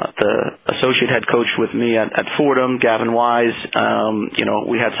the associate head coach with me at Fordham, Gavin Wise.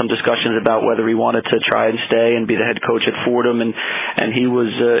 We had some discussions about whether he wanted to try and stay and be the head coach at Fordham, and he was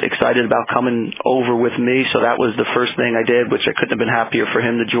excited about coming over with me. So that was the first thing I did, which I couldn't have been happier for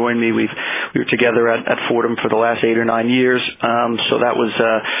him to join me. We were together at Fordham for the last 8 or 9 years. So that was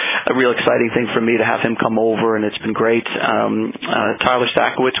a real exciting thing for me to have him come over, and it's been great. Tyler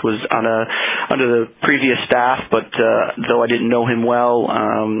Sakowicz was under the previous staff, but though I didn't know him well,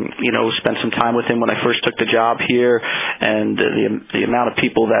 spent some time with him when I first took the job here, and the amount of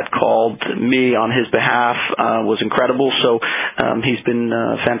people that called me on his behalf was incredible. So he's been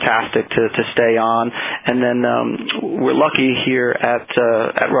fantastic to stay on. And then we're lucky here at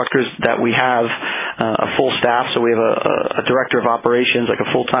Rutgers that we have a full staff. So we have a director of operations, like a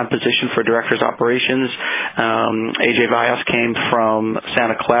full-time position for director's operations. AJ Valles came from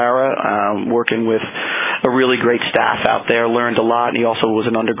Santa Clara, working with a really great staff out there, learned a lot, and he also was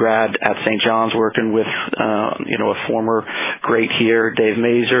an undergrad at St. John's working with a former great here, Dave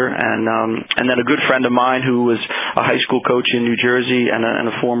Mazur, and then a good friend of mine who was a high school coach in New Jersey and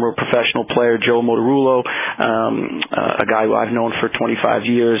a former professional player, Joe Motorullo, a guy who I've known for 25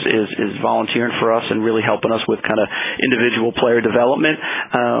 years, is volunteering for us and really helping us with kind of individual player development.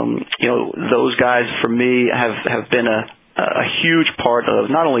 Those guys for me have been a huge part of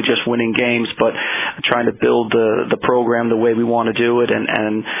not only just winning games, but trying to build the program the way we want to do it,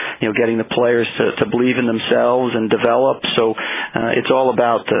 and getting the players to believe in themselves and develop. So it's all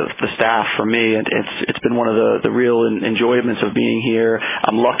about the staff for me, and it's been one of the real enjoyments of being here.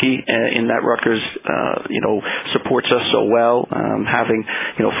 I'm lucky in that Rutgers supports us so well. Having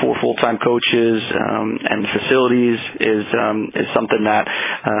 4 full-time coaches and facilities is something that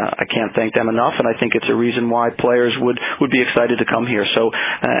I can't thank them enough, and I think it's a reason why players would be excited to come here. So,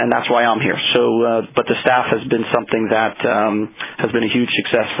 and that's why I'm here. So, but the staff has been something that has been a huge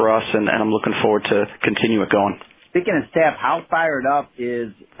success for us, and I'm looking forward to continue it going. Speaking of staff, how fired up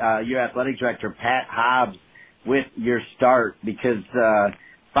is your athletic director, Pat Hobbs, with your start? Because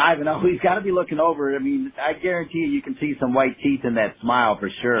 5-0, he's got to be looking over. I mean, I guarantee you can see some white teeth in that smile for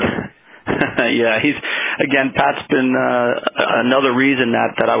sure. Yeah, Pat's been another reason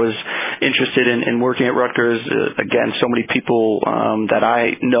that I was interested in working at Rutgers. Again, so many people that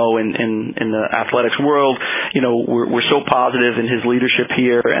I know in the athletics world, we're so positive in his leadership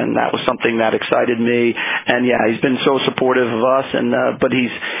here, and that was something that excited me. And yeah, he's been so supportive of us, but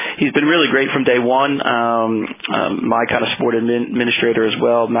he's been really great from day one. My kind of sport administrator as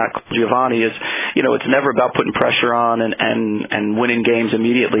well, Matt Giovanni, is it's never about putting pressure on and winning games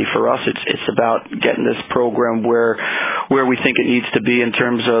immediately. For us, it's about getting this program where we think it needs to be in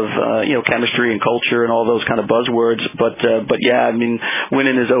terms of chemistry and culture and all those kind of buzzwords. But yeah, I mean,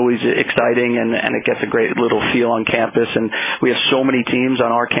 winning is always exciting, and it gets a great little feel on campus. And we have so many teams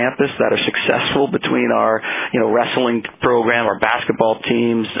on our campus that are successful between our wrestling program, our basketball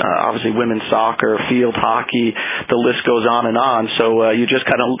teams, obviously women's soccer, field hockey. The list goes on and on. So you're just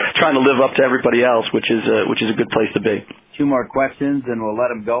kind of trying to live up to everybody everybody else, which is a good place to be. 2 more questions, and we'll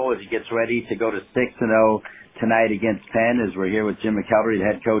let him go as he gets ready to go to 6-0 tonight against Penn, as we're here with Jim McElderry, the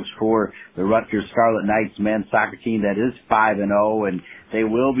head coach for the Rutgers Scarlet Knights men's soccer team that is 5-0, and they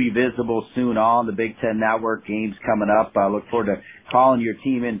will be visible soon on the Big Ten Network. Games coming up. I look forward to calling your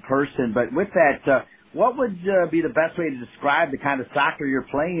team in person. But with that, what would be the best way to describe the kind of soccer you're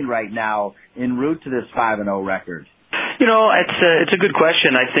playing right now en route to this 5-0 record? It's a good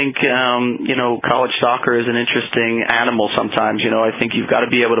question. I think, college soccer is an interesting animal sometimes. I think you've got to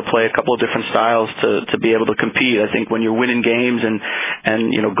be able to play a couple of different styles to be able to compete. I think when you're winning games and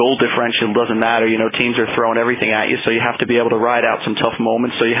goal differential doesn't matter, teams are throwing everything at you, so you have to be able to ride out some tough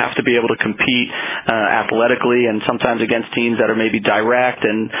moments. So you have to be able to compete athletically and sometimes against teams that are maybe direct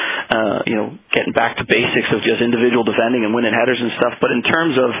and, getting back to basics of just individual defending and winning headers and stuff. But in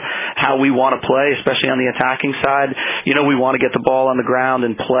terms of how we want to play, especially on the attacking side, we want to get the ball on the ground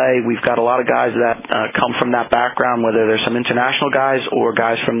and play. We've got a lot of guys that come from that background, whether there's some international guys or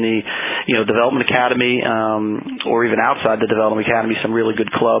guys from the development academy or even outside the development academy, some really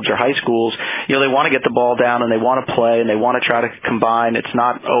good clubs or high schools. They want to get the ball down and they want to play and they want to try to combine. It's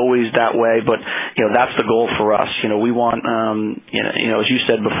not always that way, but that's the goal for us. We want as you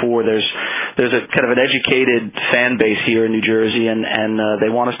said before, there's a kind of an educated fan base here in New Jersey, and they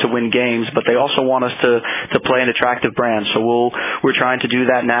want us to win games, but they also want us to play an attractive brand. So we're trying to do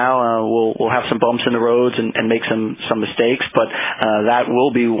that now. We'll have some bumps in the roads and make some mistakes, but that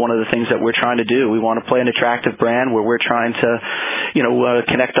will be one of the things that we're trying to do. We want to play an attractive brand where we're trying to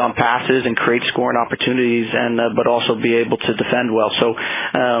connect on passes and create scoring opportunities, and but also be able to defend well. So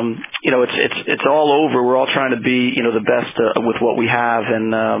it's all over. We're all trying to be the best with what we have,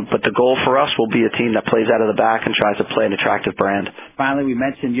 and but the goal for us will be a team that plays out of the back and tries to play an attractive brand. Finally, we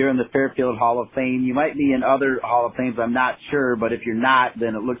mentioned you're in the Fairfield Hall of Fame. You might be in other Hall of Fames, I'm not sure, but if you're not,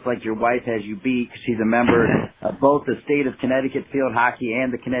 then it looks like your wife has you beat because she's a member of both the State of Connecticut Field Hockey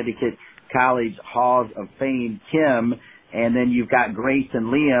and the Connecticut College Halls of Fame, Kim. And then you've got Grace and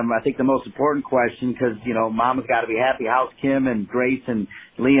Liam. I think the most important question, because, Mama's got to be happy. How's Kim and Grace and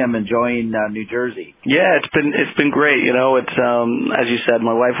Liam enjoying New Jersey? Yeah, it's been great. It's as you said,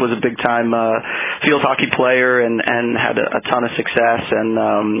 my wife was a big time field hockey player and had a ton of success, and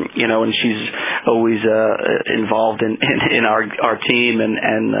and she's always involved in our team and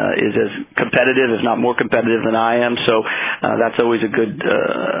is as competitive, if not more competitive than I am. So that's always a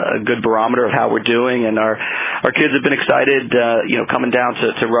good barometer of how we're doing, and our kids have been excited. Coming down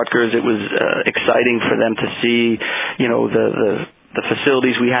to Rutgers, it was exciting for them to see, the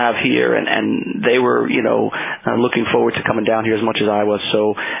facilities we have here, and they were, looking forward to coming down here as much as I was.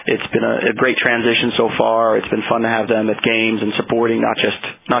 So it's been a great transition so far. It's been fun to have them at games and supporting not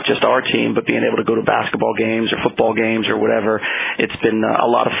just our team, but being able to go to basketball games or football games or whatever. It's been a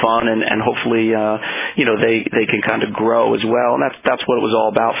lot of fun, and hopefully, they can kind of grow as well. And that's what it was all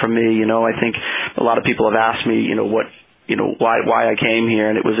about for me. I think a lot of people have asked me, why I came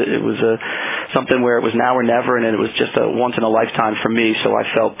here, and it was something where it was now or never, and it was just a once in a lifetime for me. So I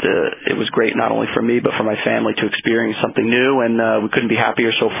felt it was great not only for me but for my family to experience something new, and we couldn't be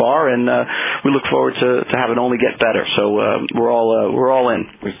happier so far, and we look forward to having only get better. So we're all in.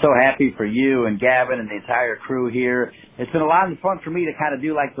 We're so happy for you and Gavin and the entire crew here. It's been a lot of fun for me to kind of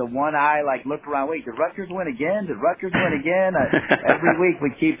do like the one eye, like look around. Wait, did Rutgers win again? Did Rutgers win again? Every week we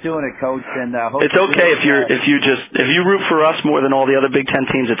keep doing it, Coach. And it's okay if you root for us more than all the other Big Ten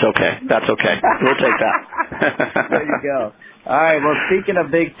teams. It's okay. That's okay. We'll take that. There you go. All right. Well, speaking of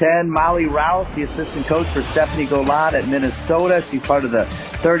Big Ten, Molly Rouse, the assistant coach for Stephanie Golan at Minnesota. She's part of the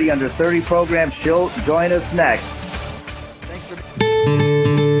 30 under 30 program. She'll join us next. Thanks for.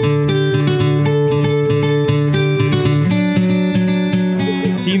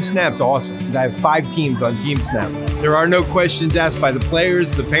 Team Snap's awesome. I have 5 teams on Team Snap. There are no questions asked by the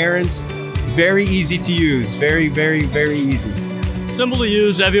players, the parents. Very easy to use. Very, very, very easy. Simple to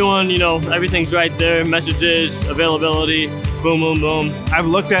use. Everyone, everything's right there. Messages, availability, boom, boom, boom. I've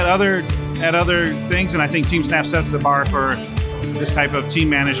looked at other things, and I think Team Snap sets the bar for this type of team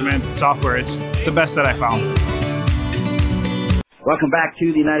management software. It's the best that I found. Welcome back to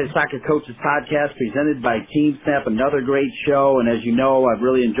the United Soccer Coaches Podcast presented by Team Snap, another great show. And as you know, I've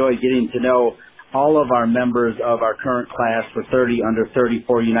really enjoyed getting to know all of our members of our current class for 30 under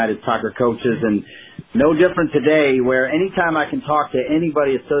 34 United Soccer Coaches. And no different today, where anytime I can talk to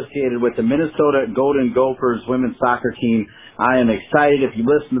anybody associated with the Minnesota Golden Gophers women's soccer team, I am excited. If you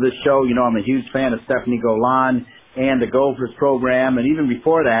listen to this show, I'm a huge fan of Stephanie Golan and the Gophers program. And even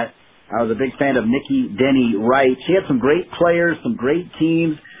before that, I was a big fan of Nikki Denny Wright. She had some great players, some great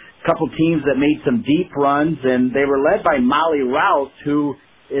teams, a couple teams that made some deep runs, and they were led by Molly Rouse, who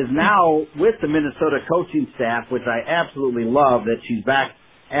is now with the Minnesota coaching staff, which I absolutely love that she's back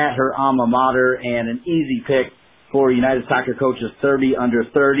at her alma mater, and an easy pick for United Soccer Coaches 30 under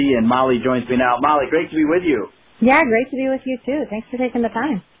 30. And Molly joins me now. Molly, great to be with you. Yeah, great to be with you too. Thanks for taking the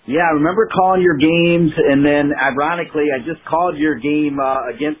time. Yeah, I remember calling your games, and then ironically, I just called your game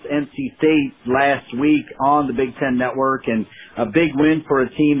against NC State last week on the Big Ten Network, and a big win for a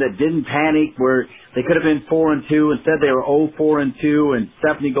team that didn't panic, where they could have been 4-2. Instead, they were 0-4-2, and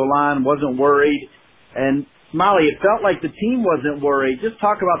Stephanie Golan wasn't worried. And Molly, it felt like the team wasn't worried. Just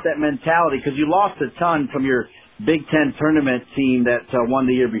talk about that mentality, because you lost a ton from your Big Ten tournament team that won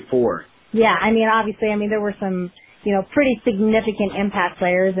the year before. Yeah, I mean, obviously, there were some, pretty significant impact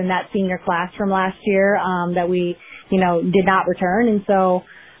players in that senior class from last year that we, did not return. And so,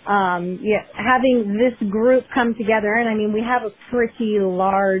 having this group come together, and we have a pretty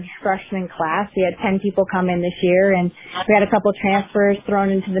large freshman class. We had 10 people come in this year, and we had a couple transfers thrown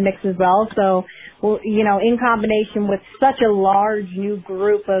into the mix as well. So, in combination with such a large new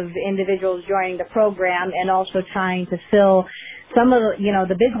group of individuals joining the program, and also trying to fill some of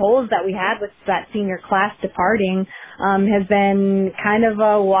the big holes that we had with that senior class departing, has been kind of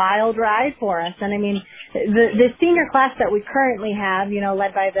a wild ride for us. And the senior class that we currently have,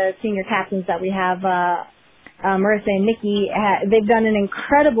 led by the senior captains that we have, Marissa and Nikki, they've done an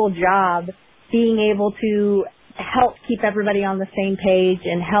incredible job being able to help keep everybody on the same page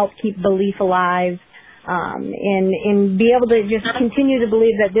and help keep belief alive, and be able to just continue to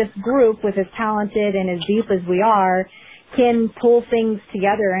believe that this group, with as talented and as deep as we are, can pull things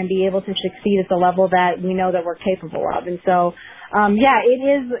together and be able to succeed at the level that we know that we're capable of. And so,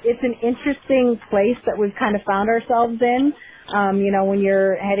 it's an interesting place that we've kind of found ourselves in. When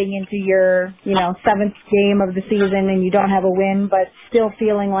you're heading into your, 7th game of the season and you don't have a win, but still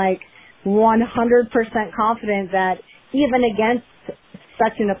feeling like 100% confident that even against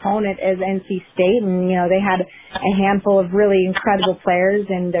such an opponent as NC State, and, they had a handful of really incredible players,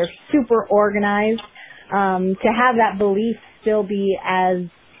 and they're super organized. To have that belief still be as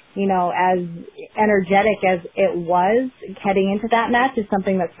energetic as it was heading into that match is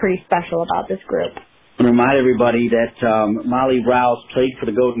something that's pretty special about this group. I want to remind everybody that Molly Rouse played for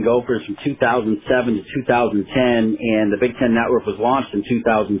the Golden Gophers from 2007 to 2010, and the Big Ten Network was launched in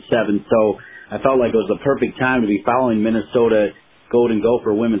 2007, so I felt like it was the perfect time to be following Minnesota Golden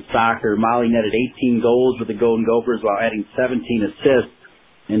Gopher women's soccer. Molly netted 18 goals with the Golden Gophers while adding 17 assists.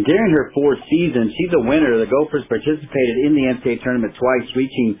 And during her 4th season, she's a winner. The Gophers participated in the NCAA tournament twice,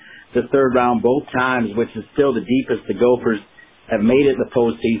 reaching the 3rd round both times, which is still the deepest the Gophers have made it in the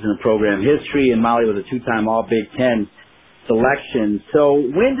postseason of program history. And Molly was a 2-time All-Big Ten selection. So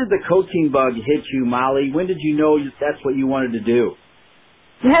when did the coaching bug hit you, Molly? When did you know that's what you wanted to do?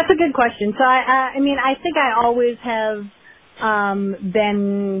 That's a good question. So, I think I always have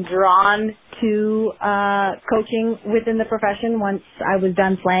been drawn to coaching within the profession once I was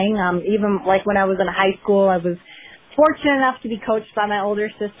done playing. Even like when I was in high school, I was fortunate enough to be coached by my older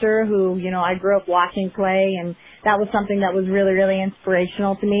sister who, I grew up watching play, and that was something that was really, really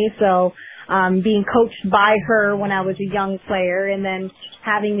inspirational to me. So being coached by her when I was a young player, and then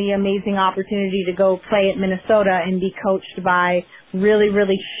having the amazing opportunity to go play at Minnesota and be coached by really,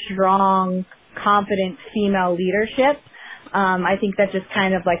 really strong, confident female leadership, I think that just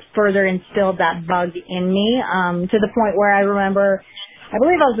kind of like further instilled that bug in me, to the point where I remember, I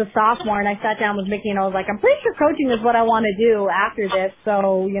believe I was a sophomore, and I sat down with Mickey and I was like, I'm pretty sure coaching is what I want to do after this.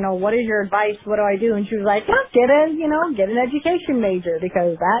 So, what is your advice? What do I do? And she was like, well, get an education major,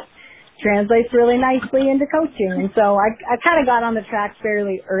 because that translates really nicely into coaching. And so I kind of got on the track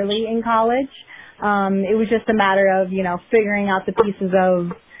fairly early in college. It was just a matter of, figuring out the pieces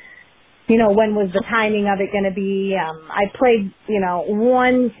of, when was the timing of it going to be? I played,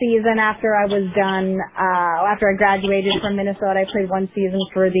 one season after I was done, after I graduated from Minnesota. I played one season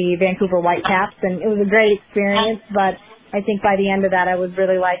for the Vancouver Whitecaps, and it was a great experience. But I think by the end of that, I was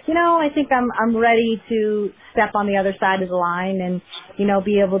really like, I think I'm ready to step on the other side of the line and,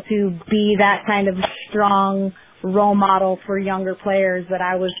 be able to be that kind of strong role model for younger players that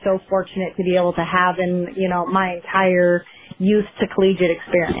I was so fortunate to be able to have in, my entire youth to collegiate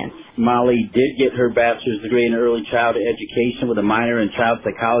experience. Molly did get her bachelor's degree in early childhood education with a minor in child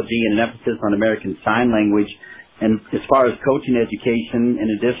psychology and an emphasis on American Sign Language. And as far as coaching education, in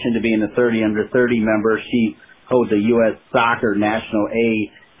addition to being a 30 under 30 member, she holds a U.S. Soccer National A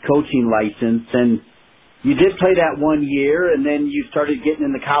coaching license. And you did play that 1 year, and then you started getting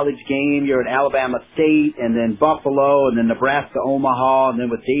in the college game. You're at Alabama State, and then Buffalo, and then Nebraska Omaha, and then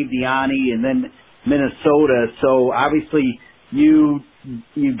with Dave Diani, and then Minnesota. So obviously you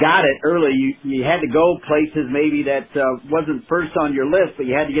you got it early. You had to go places maybe that wasn't first on your list, but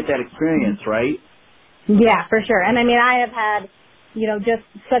you had to get that experience, right? Yeah, for sure. And I mean, I have had, just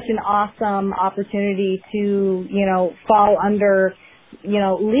such an awesome opportunity to, fall under,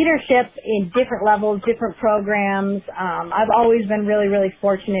 leadership in different levels, different programs. I've always been really, really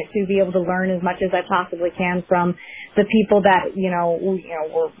fortunate to be able to learn as much as I possibly can from the people that,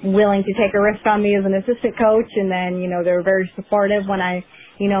 were willing to take a risk on me as an assistant coach. And then, they were very supportive when I,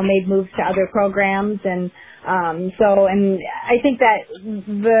 made moves to other programs. And and I think that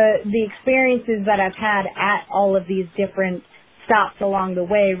the experiences that I've had at all of these different stops along the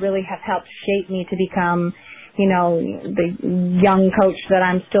way really have helped shape me to become, the young coach that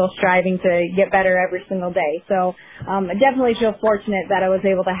I'm still striving to get better every single day. So I definitely feel fortunate that I was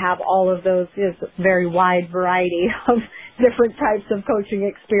able to have all of those, this very wide variety of different types of coaching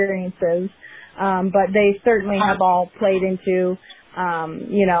experiences. But they certainly have all played into,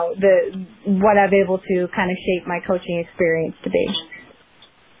 what I'm able to kind of shape my coaching experience to be.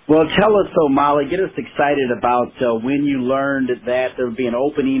 Well, tell us so, Molly. Get us excited about when you learned that there would be an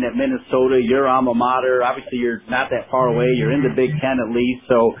opening at Minnesota, your alma mater. Obviously, you're not that far away. You're in the Big Ten at least.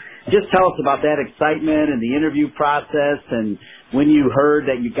 So just tell us about that excitement and the interview process and when you heard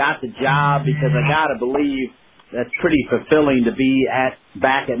that you got the job, because I got to believe that's pretty fulfilling to be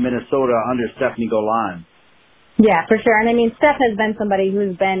back at Minnesota under Stephanie Golan. Yeah, for sure. And I mean, Steph has been somebody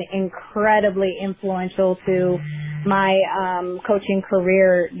who's been incredibly influential to my coaching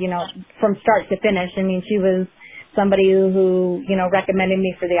career, from start to finish. I mean, she was somebody who, recommended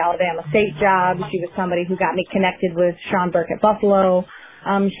me for the Alabama State job. She was somebody who got me connected with Sean Burke at Buffalo.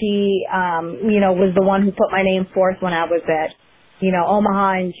 She, was the one who put my name forth when I was at,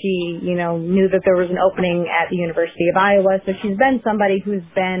 Omaha, and she, knew that there was an opening at the University of Iowa. So she's been somebody who's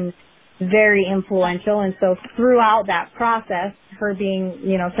been very influential. And so throughout that process, her being,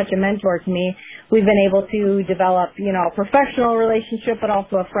 such a mentor to me, we've been able to develop, a professional relationship, but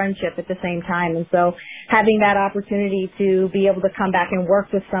also a friendship at the same time. And so having that opportunity to be able to come back and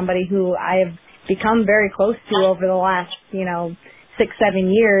work with somebody who I've become very close to over the last, 6-7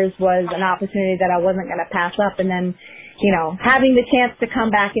 years was an opportunity that I wasn't going to pass up. And then, having the chance to come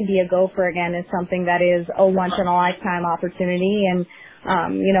back and be a Gopher again is something that is a once in a lifetime opportunity. And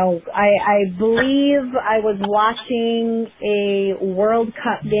I believe I was watching a World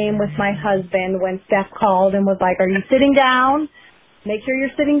Cup game with my husband when Steph called and was like, "Are you sitting down? Make sure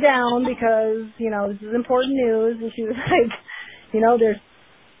you're sitting down because, this is important news." And she was like, "There's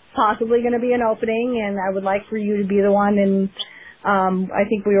possibly going to be an opening and I would like for you to be the one." And I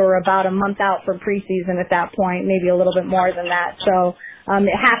think we were about a month out from preseason at that point, maybe a little bit more than that. So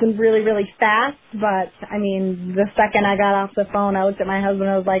it happened really, really fast, but I mean, the second I got off the phone, I looked at my husband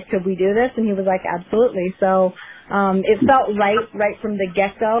and I was like, "Could we do this?" And he was like, "Absolutely." So it felt right from the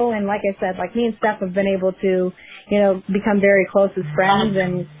get-go. And like I said, like me and Steph have been able to, become very close as friends,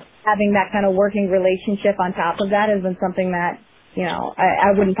 and having that kind of working relationship on top of that has been something that,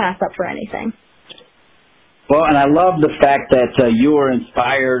 I wouldn't pass up for anything. Well, and I love the fact that you were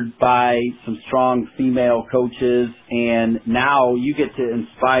inspired by some strong female coaches, and now you get to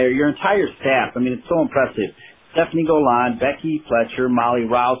inspire your entire staff. I mean, it's so impressive. Stephanie Golan, Becky Fletcher, Molly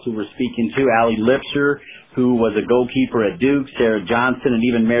Rouse, who we're speaking to, Allie Lipser, who was a goalkeeper at Duke, Sarah Johnson, and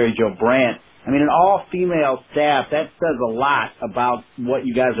even Mary Jo Brandt. I mean, an all-female staff, that says a lot about what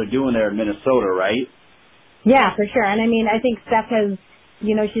you guys are doing there in Minnesota, right? Yeah, for sure. And I mean, I think Steph has,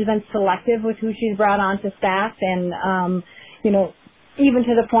 she's been selective with who she's brought on to staff, and, even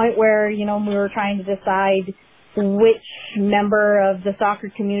to the point where, we were trying to decide which member of the soccer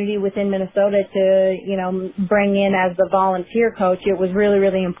community within Minnesota to, bring in as the volunteer coach. It was really,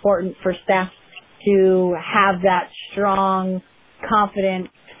 really important for Steph to have that strong, confident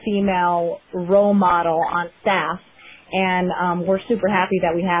female role model on staff. And we're super happy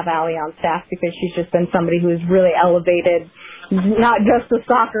that we have Allie on staff because she's just been somebody who's really elevated not just the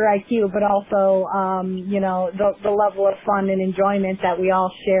soccer IQ, but also, the level of fun and enjoyment that we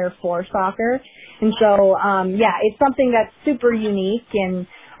all share for soccer. And so, it's something that's super unique, and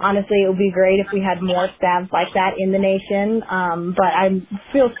honestly, it would be great if we had more staffs like that in the nation. But I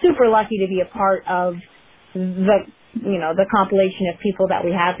feel super lucky to be a part of the compilation of people that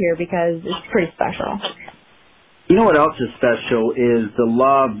we have here because it's pretty special. You know what else is special is the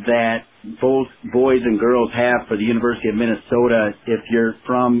love that both boys and girls have for the University of Minnesota if you're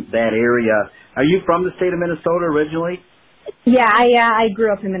from that area. Are you from the state of Minnesota originally? Yeah, I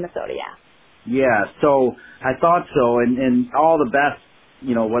grew up in Minnesota, yeah. Yeah, so I thought so, and all the best,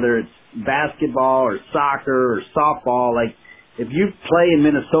 whether it's basketball or soccer or softball, like if you play in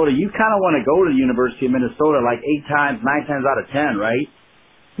Minnesota, you kind of want to go to the University of Minnesota like 9 times out of 10, right?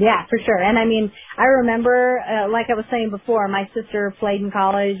 Yeah, for sure. And I mean, I remember, like I was saying before, my sister played in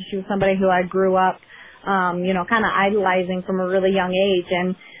college. She was somebody who I grew up, kind of idolizing from a really young age.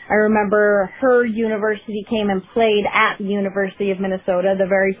 And I remember her university came and played at the University of Minnesota, the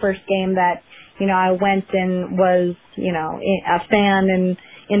very first game that, I went and was, a fan and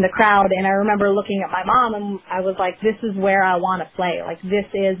in the crowd. And I remember looking at my mom and I was like, this is where I want to play. Like, this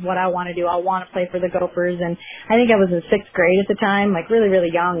is what I want to do. I want to play for the Gophers. And I think I was in 6th grade at the time, like really,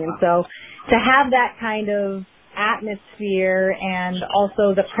 really young. And so to have that kind of atmosphere and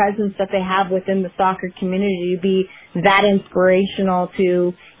also the presence that they have within the soccer community to be that inspirational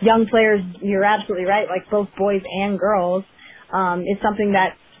to young players, you're absolutely right, like both boys and girls, is something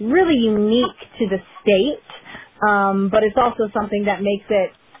that's really unique to the state. But it's also something that makes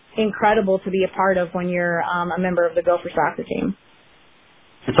it incredible to be a part of when you're a member of the Gopher soccer team.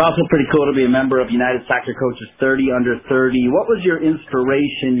 It's also pretty cool to be a member of United Soccer Coaches 30 under 30. What was your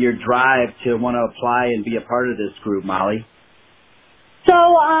inspiration, your drive to want to apply and be a part of this group, Molly? So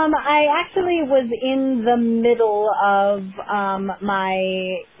I actually was in the middle of I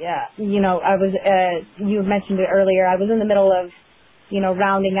was you mentioned it earlier, I was in the middle of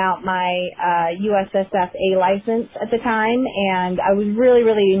rounding out my USSF A license at the time, and I was really,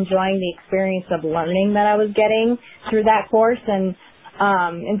 really enjoying the experience of learning that I was getting through that course, and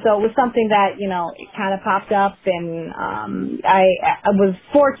so it was something that, it kind of popped up, and I was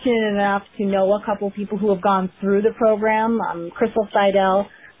fortunate enough to know a couple people who have gone through the program. Crystal Seidel,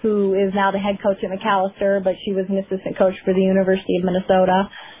 who is now the head coach at McAllister, but she was an assistant coach for the University of Minnesota.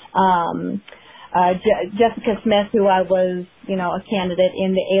 Jessica Smith, who I was, a candidate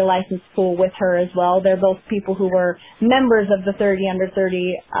in the A license pool with her as well. They're both people who were members of the 30 under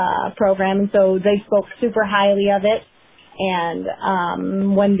 30 program, and so they spoke super highly of it. And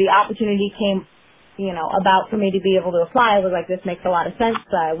when the opportunity came, about for me to be able to apply, I was like, this makes a lot of sense.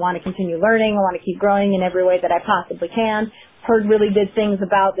 I want to continue learning. I want to keep growing in every way that I possibly can. Heard really good things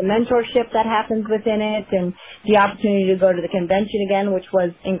about the mentorship that happens within it and the opportunity to go to the convention again, which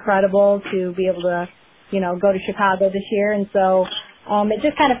was incredible to be able to, go to Chicago this year. And so it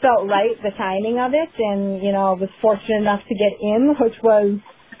just kind of felt right, the timing of it. And, I was fortunate enough to get in, which was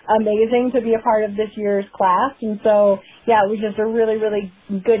amazing to be a part of this year's class. And so, yeah, it was just a really, really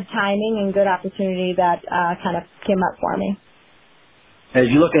good timing and good opportunity that kind of came up for me. As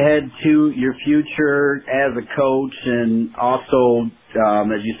you look ahead to your future as a coach and also,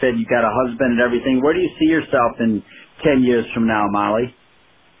 as you said, you've got a husband and everything, where do you see yourself in 10 years from now, Molly?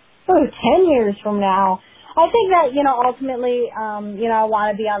 10 years from now. I think that, ultimately, I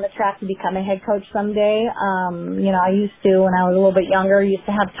want to be on the track to become a head coach someday. I used to, when I was a little bit younger, used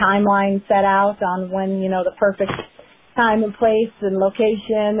to have timelines set out on when, the perfect time and place and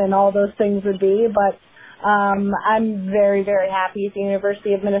location and all those things would be. But I'm very, very happy at the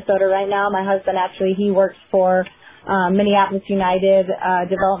University of Minnesota right now. My husband actually, he works for Minneapolis United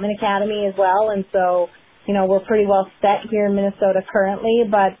Development Academy as well. And so, we're pretty well set here in Minnesota currently.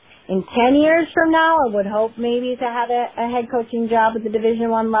 But in 10 years from now, I would hope maybe to have a head coaching job at the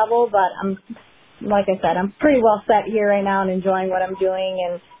Division I level. But like I said, I'm pretty well set here right now and enjoying what I'm doing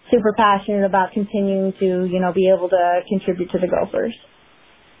and super passionate about continuing to, be able to contribute to the Gophers.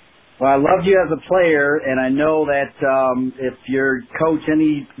 Well, I loved you as a player, and I know that if you're coach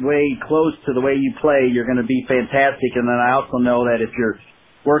any way close to the way you play, you're going to be fantastic. And then I also know that if you're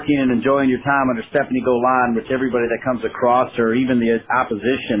working and enjoying your time under Stephanie Golan, which everybody that comes across, or even the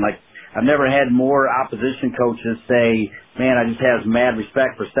opposition, like I've never had more opposition coaches say, man, I just have mad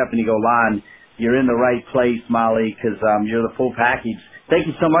respect for Stephanie Golan. You're in the right place, Molly, because you're the full package. Thank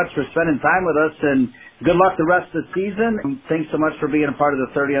you so much for spending time with us, and good luck the rest of the season. And thanks so much for being a part of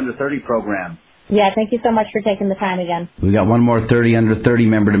the 30 under 30 program. Yeah, thank you so much for taking the time again. We got one more 30 under 30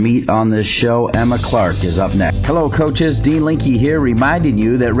 member to meet on this show. Emma Clark is up next. Hello, coaches. Dean Linke here, reminding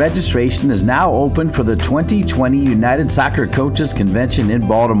you that registration is now open for the 2020 United Soccer Coaches Convention in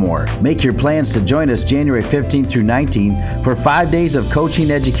Baltimore. Make your plans to join us January 15th through 19th for 5 days of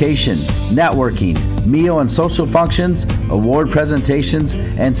coaching education, networking, meal and social functions, award presentations,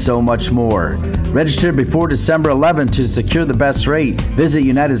 and so much more. Register before December 11th to secure the best rate. Visit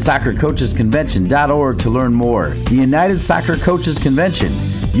UnitedSoccerCoachesConvention.org to learn more. The United Soccer Coaches Convention,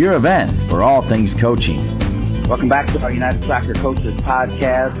 your event for all things coaching. Welcome back to our United Soccer Coaches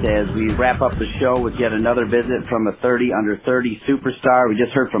podcast as we wrap up the show with yet another visit from a 30 under 30 superstar. We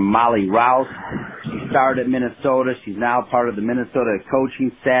just heard from Molly Rouse. She started at Minnesota. She's now part of the Minnesota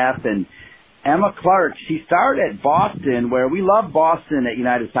coaching staff, and Emma Clark, she started at Boston, where we love Boston at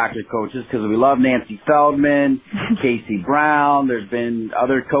United Soccer Coaches because we love Nancy Feldman, Casey Brown. There's been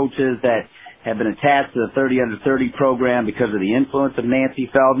other coaches that have been attached to the 30 under 30 program because of the influence of Nancy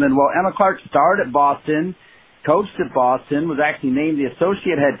Feldman. Well, Emma Clark started at Boston, coached at Boston, was actually named the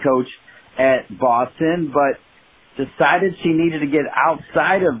associate head coach at Boston, but decided she needed to get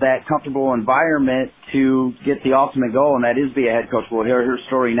outside of that comfortable environment to get the ultimate goal, and that is be a head coach. We'll hear her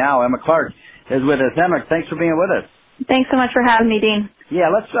story now. Emma Clark is with us. Emma, thanks for being with us. Thanks so much for having me, Dean. Yeah,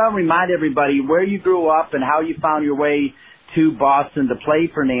 let's remind everybody where you grew up and how you found your way to Boston to play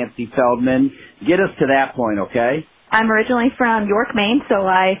for Nancy Feldman. Get us to that point, okay? I'm originally from York, Maine, so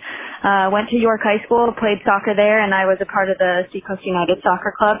I went to York High School, played soccer there, and I was a part of the Seacoast United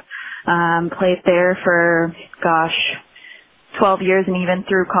Soccer Club. Played there for, 12 years, and even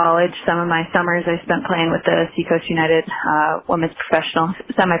through college. Some of my summers I spent playing with the Seacoast United Women's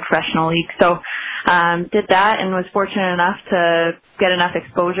Semi-Professional League. So did that and was fortunate enough to get enough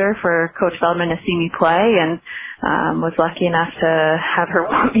exposure for Coach Feldman to see me play, and was lucky enough to have her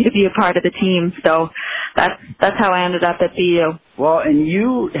want me to be a part of the team. So that's how I ended up at BU. Well, and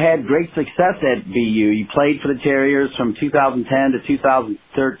you had great success at BU. You played for the Terriers from 2010 to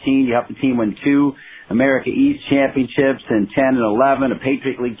 2013. You helped the team win 2 America East championships in 10 and 11, a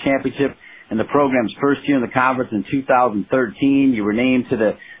Patriot League championship in the program's first year in the conference in 2013. You were named to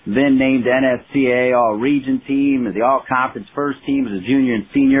the then named NSCAA All-Region team, the All-Conference first team as a junior and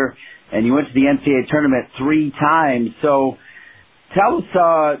senior, and you went to the NCAA tournament 3 times. So tell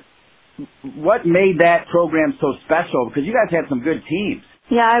us what made that program so special, because you guys had some good teams.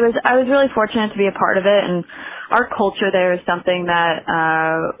 Yeah, I was really fortunate to be a part of it, and our culture there is something that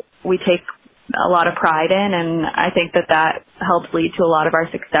we take a lot of pride in, and I think that helps lead to a lot of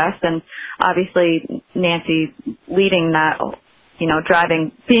our success. And obviously Nancy leading that,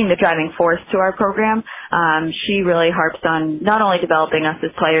 being the driving force to our program, she really harps on not only developing us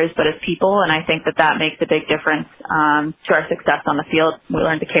as players but as people, and I think that makes a big difference to our success on the field. We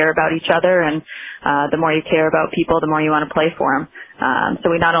learn to care about each other, and the more you care about people, the more you want to play for them.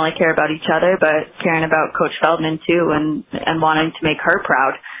 So we not only care about each other, but caring about Coach Feldman too, and wanting to make her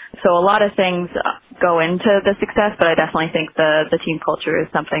proud. So a lot of things go into the success, but I definitely think the team culture is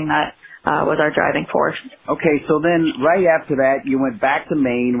something that was our driving force. Okay, so then right after that, you went back to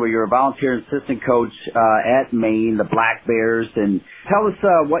Maine, where you're a volunteer assistant coach at Maine, the Black Bears. And tell us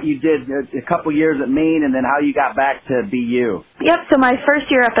what you did a couple years at Maine, and then how you got back to BU. Yep, so my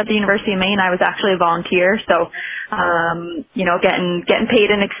first year up at the University of Maine, I was actually a volunteer, so getting paid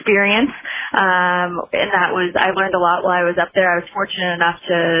in experience, and I learned a lot while I was up there. I was fortunate enough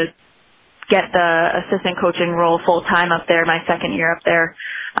to get the assistant coaching role full time up there my second year up there.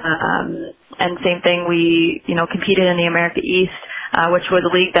 And same thing, we, competed in the America East, which was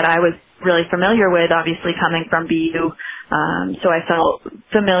a league that I was really familiar with, obviously coming from BU. So I felt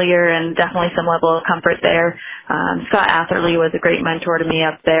familiar and definitely some level of comfort there. Scott Atherley was a great mentor to me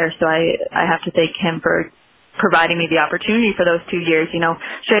up there, so I have to thank him for providing me the opportunity for those 2 years.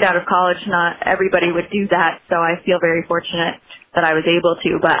 Straight out of college, not everybody would do that, so I feel very fortunate that I was able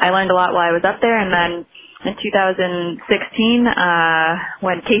to. But I learned a lot while I was up there, and then in 2016,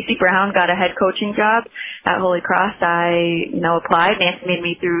 when Casey Brown got a head coaching job at Holy Cross, I, applied. Nancy made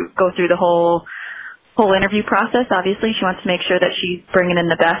me go through the whole interview process. Obviously, she wants to make sure that she's bringing in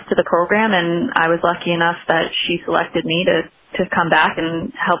the best to the program, and I was lucky enough that she selected me to come back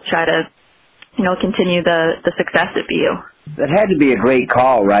and help try to, continue the success at BU. That had to be a great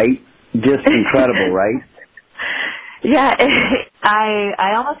call, right? Just incredible, right? Yeah,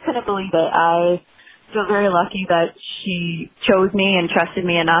 I almost couldn't believe it. I feel very lucky that she chose me and trusted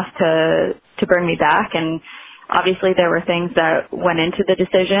me enough to bring me back. And obviously there were things that went into the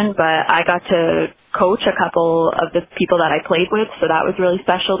decision, but I got to coach a couple of the people that I played with, so that was really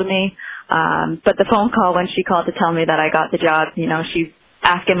special to me. But the phone call when she called to tell me that I got the job, she's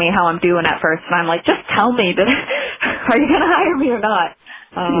asking me how I'm doing at first, and I'm like, just tell me, are you going to hire me or not?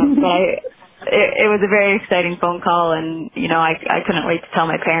 But it was a very exciting phone call, and, I couldn't wait to tell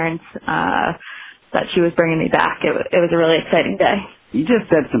my parents that she was bringing me back. It was a really exciting day. You just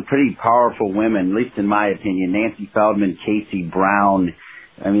said some pretty powerful women, at least in my opinion, Nancy Feldman, Casey Brown.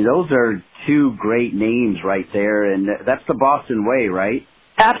 I mean, those are 2 great names right there, and that's the Boston way, right?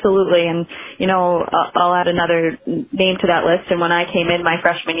 Absolutely, and, I'll add another name to that list. And when I came in my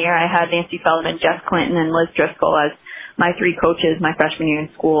freshman year, I had Nancy Feldman, Jess Clinton, and Liz Driscoll as my 3 coaches my freshman year in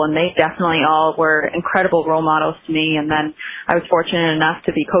school, and they definitely all were incredible role models to me. And then I was fortunate enough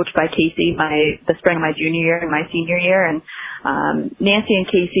to be coached by Casey the spring of my junior year and my senior year. And Nancy and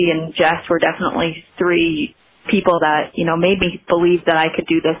Casey and Jess were definitely 3 people that, made me believe that I could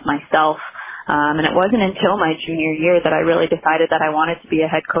do this myself. And it wasn't until my junior year that I really decided that I wanted to be a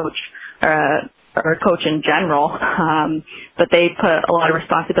head coach or a coach in general. But they put a lot of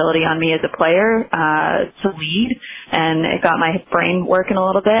responsibility on me as a player to lead, and it got my brain working a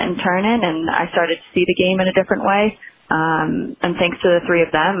little bit and turning, and I started to see the game in a different way. And thanks to the three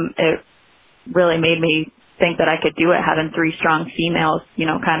of them, it really made me think that I could do it, having three strong females,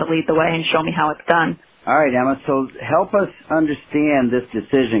 kind of lead the way and show me how it's done. All right, Emma, so help us understand this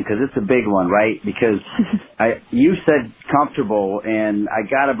decision, because it's a big one, right? Because you said comfortable, and I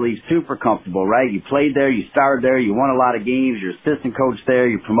got to believe super comfortable, right? You played there, you started there, you won a lot of games, you're assistant coach there,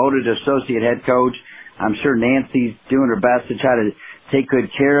 you promoted to associate head coach. I'm sure Nancy's doing her best to try to take good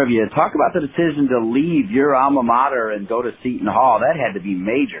care of you. Talk about the decision to leave your alma mater and go to Seton Hall. That had to be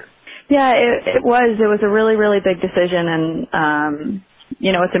major. Yeah, it was. It was a really, really big decision, and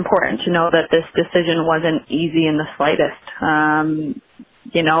it's important to know that this decision wasn't easy in the slightest.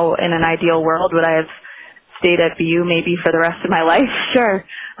 In an ideal world, would I have stayed at BU maybe for the rest of my life? Sure.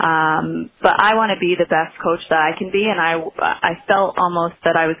 But I want to be the best coach that I can be, and I felt almost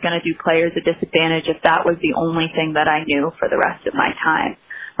that I was going to do players a disadvantage if that was the only thing that I knew for the rest of my time.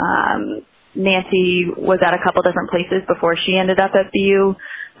 Nancy was at a couple different places before she ended up at BU.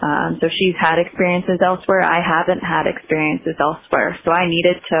 So she's had experiences elsewhere. I haven't had experiences elsewhere. So I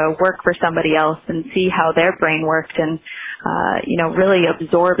needed to work for somebody else and see how their brain worked and, really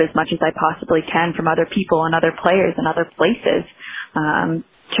absorb as much as I possibly can from other people and other players and other places,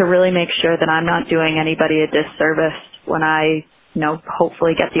 to really make sure that I'm not doing anybody a disservice when I,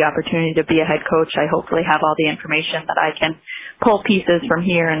 hopefully get the opportunity to be a head coach. I hopefully have all the information that I can pull pieces from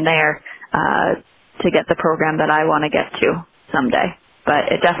here and there, to get the program that I want to get to someday.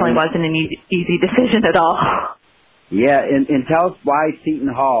 But it definitely wasn't an easy decision at all. Yeah, and tell us why Seton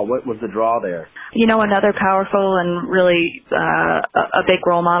Hall. What was the draw there? Another powerful and really a big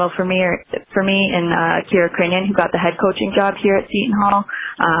role model for me in Kira Krinian, who got the head coaching job here at Seton Hall.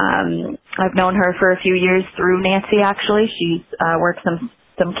 I've known her for a few years through Nancy, actually. She's worked some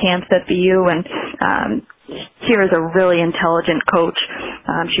camps at BU, and Kira's a really intelligent coach.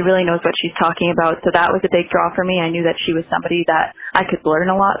 She really knows what she's talking about, so that was a big draw for me. I knew that she was somebody that I could learn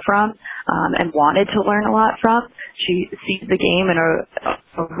a lot from, and wanted to learn a lot from. She sees the game in a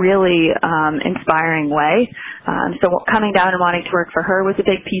really inspiring way. So coming down and wanting to work for her was a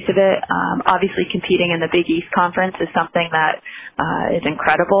big piece of it. Obviously competing in the Big East Conference is something that is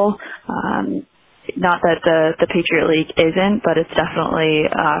incredible. Not that the Patriot League isn't, but it's definitely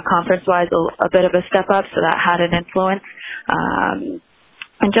conference-wise a bit of a step up, so that had an influence.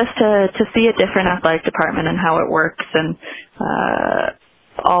 And just to see a different athletic department and how it works, and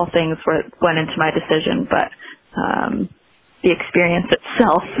all things went into my decision, but the experience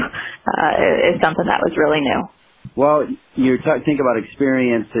itself is something that was really new. Well, you think about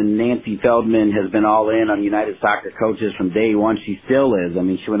experience, and Nancy Feldman has been all in on United Soccer Coaches from day one. She still is. I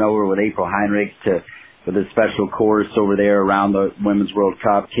mean, she went over with April Heinrich with a special course over there around the Women's World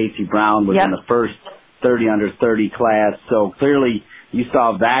Cup. Casey Brown was in the first 30 under 30 class. So clearly you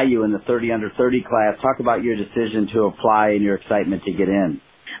saw value in the 30 under 30 class. Talk about your decision to apply and your excitement to get in.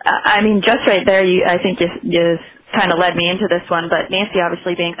 Just right there, I think you kind of led me into this one, but Nancy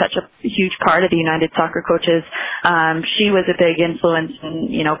obviously being such a huge part of the United Soccer Coaches, she was a big influence and,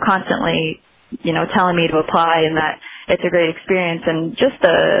 constantly, telling me to apply and that it's a great experience, and just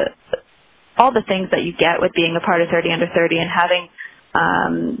all the things that you get with being a part of 30 under 30 and having,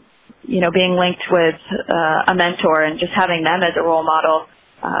 being linked with a mentor and just having them as a role model.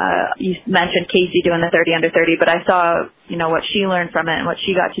 You mentioned Casey doing the 30 under 30, but I saw, what she learned from it and what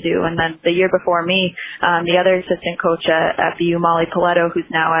she got to do. And then the year before me, the other assistant coach at BU, Molly Paletto, who's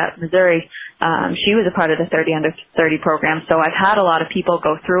now at Missouri, she was a part of the 30 under 30 program. So I've had a lot of people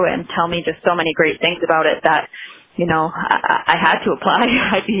go through it and tell me just so many great things about it that, I had to apply.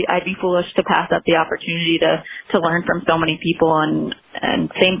 I'd be foolish to pass up the opportunity to learn from so many people, and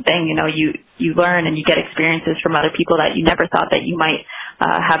same thing, you learn and you get experiences from other people that you never thought that you might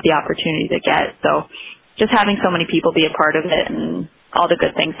have the opportunity to get. So just having so many people be a part of it and all the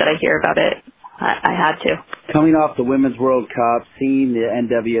good things that I hear about it, I had to. Coming off the Women's World Cup, seeing the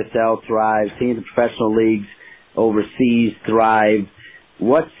NWSL thrive, seeing the professional leagues overseas thrive,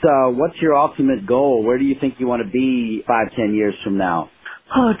 what's your ultimate goal? Where do you think you want to be 5-10 years from now?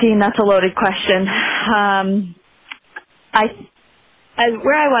 Oh, Dean, that's a loaded question.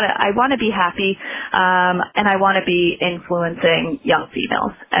 I want to be happy, and I want to be influencing young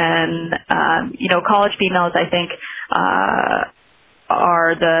females. And, college females, I think, are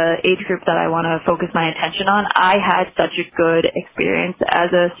are the age group that I want to focus my attention on. I had such a good experience as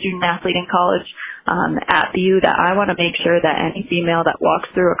a student athlete in college at BU that I want to make sure that any female that walks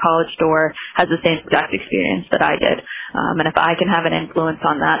through a college door has the same exact experience that I did. And if I can have an influence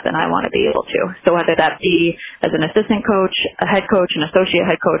on that, then I want to be able to. So whether that be as an assistant coach, a head coach, an associate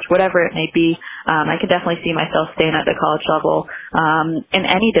head coach, whatever it may be, I can definitely see myself staying at the college level in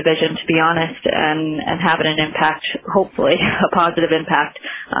any division, to be honest, and having an impact, hopefully a positive impact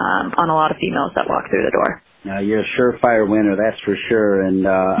on a lot of females that walk through the door. You're a surefire winner, that's for sure. And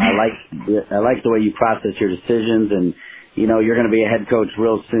I like the way you process your decisions. And you know you're going to be a head coach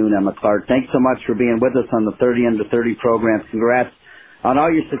real soon, Emma Clark. Thanks so much for being with us on the 30 Under 30 program. Congrats on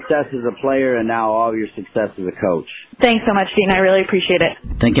all your success as a player and now all your success as a coach. Thanks so much, Dean. I really appreciate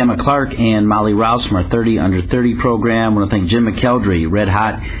it. Thank Emma Clark and Molly Rouse from our 30 Under 30 program. I want to thank Jim McKeldry, red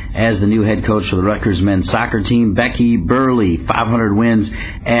hot as the new head coach for the Rutgers men's soccer team. Becky Burley, 500 wins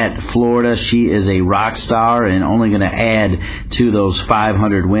at Florida. She is a rock star and only going to add to those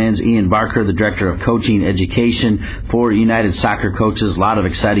 500 wins. Ian Barker, the director of coaching education for United Soccer Coaches. A lot of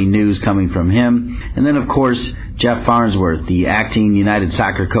exciting news coming from him. And then, of course, Jeff Farnsworth, the acting United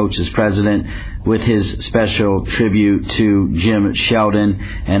Soccer Coaches president, with his special tribute to Jim Sheldon,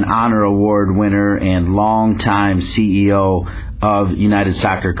 an honor award winner and longtime CEO of United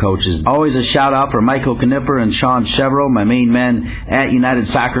Soccer Coaches. Always a shout out for Michael Knipper and Sean Chevrolet, my main men at United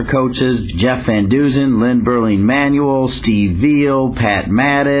Soccer Coaches, Jeff Van Dusen, Lynn Burling-Manuel, Steve Veal, Pat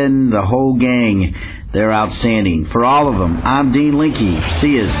Madden, the whole gang. They're outstanding. For all of them, I'm Dean Linke.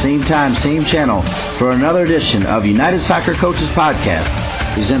 See you same time, same channel for another edition of United Soccer Coaches Podcast,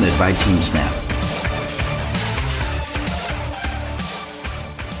 presented by Team Snap.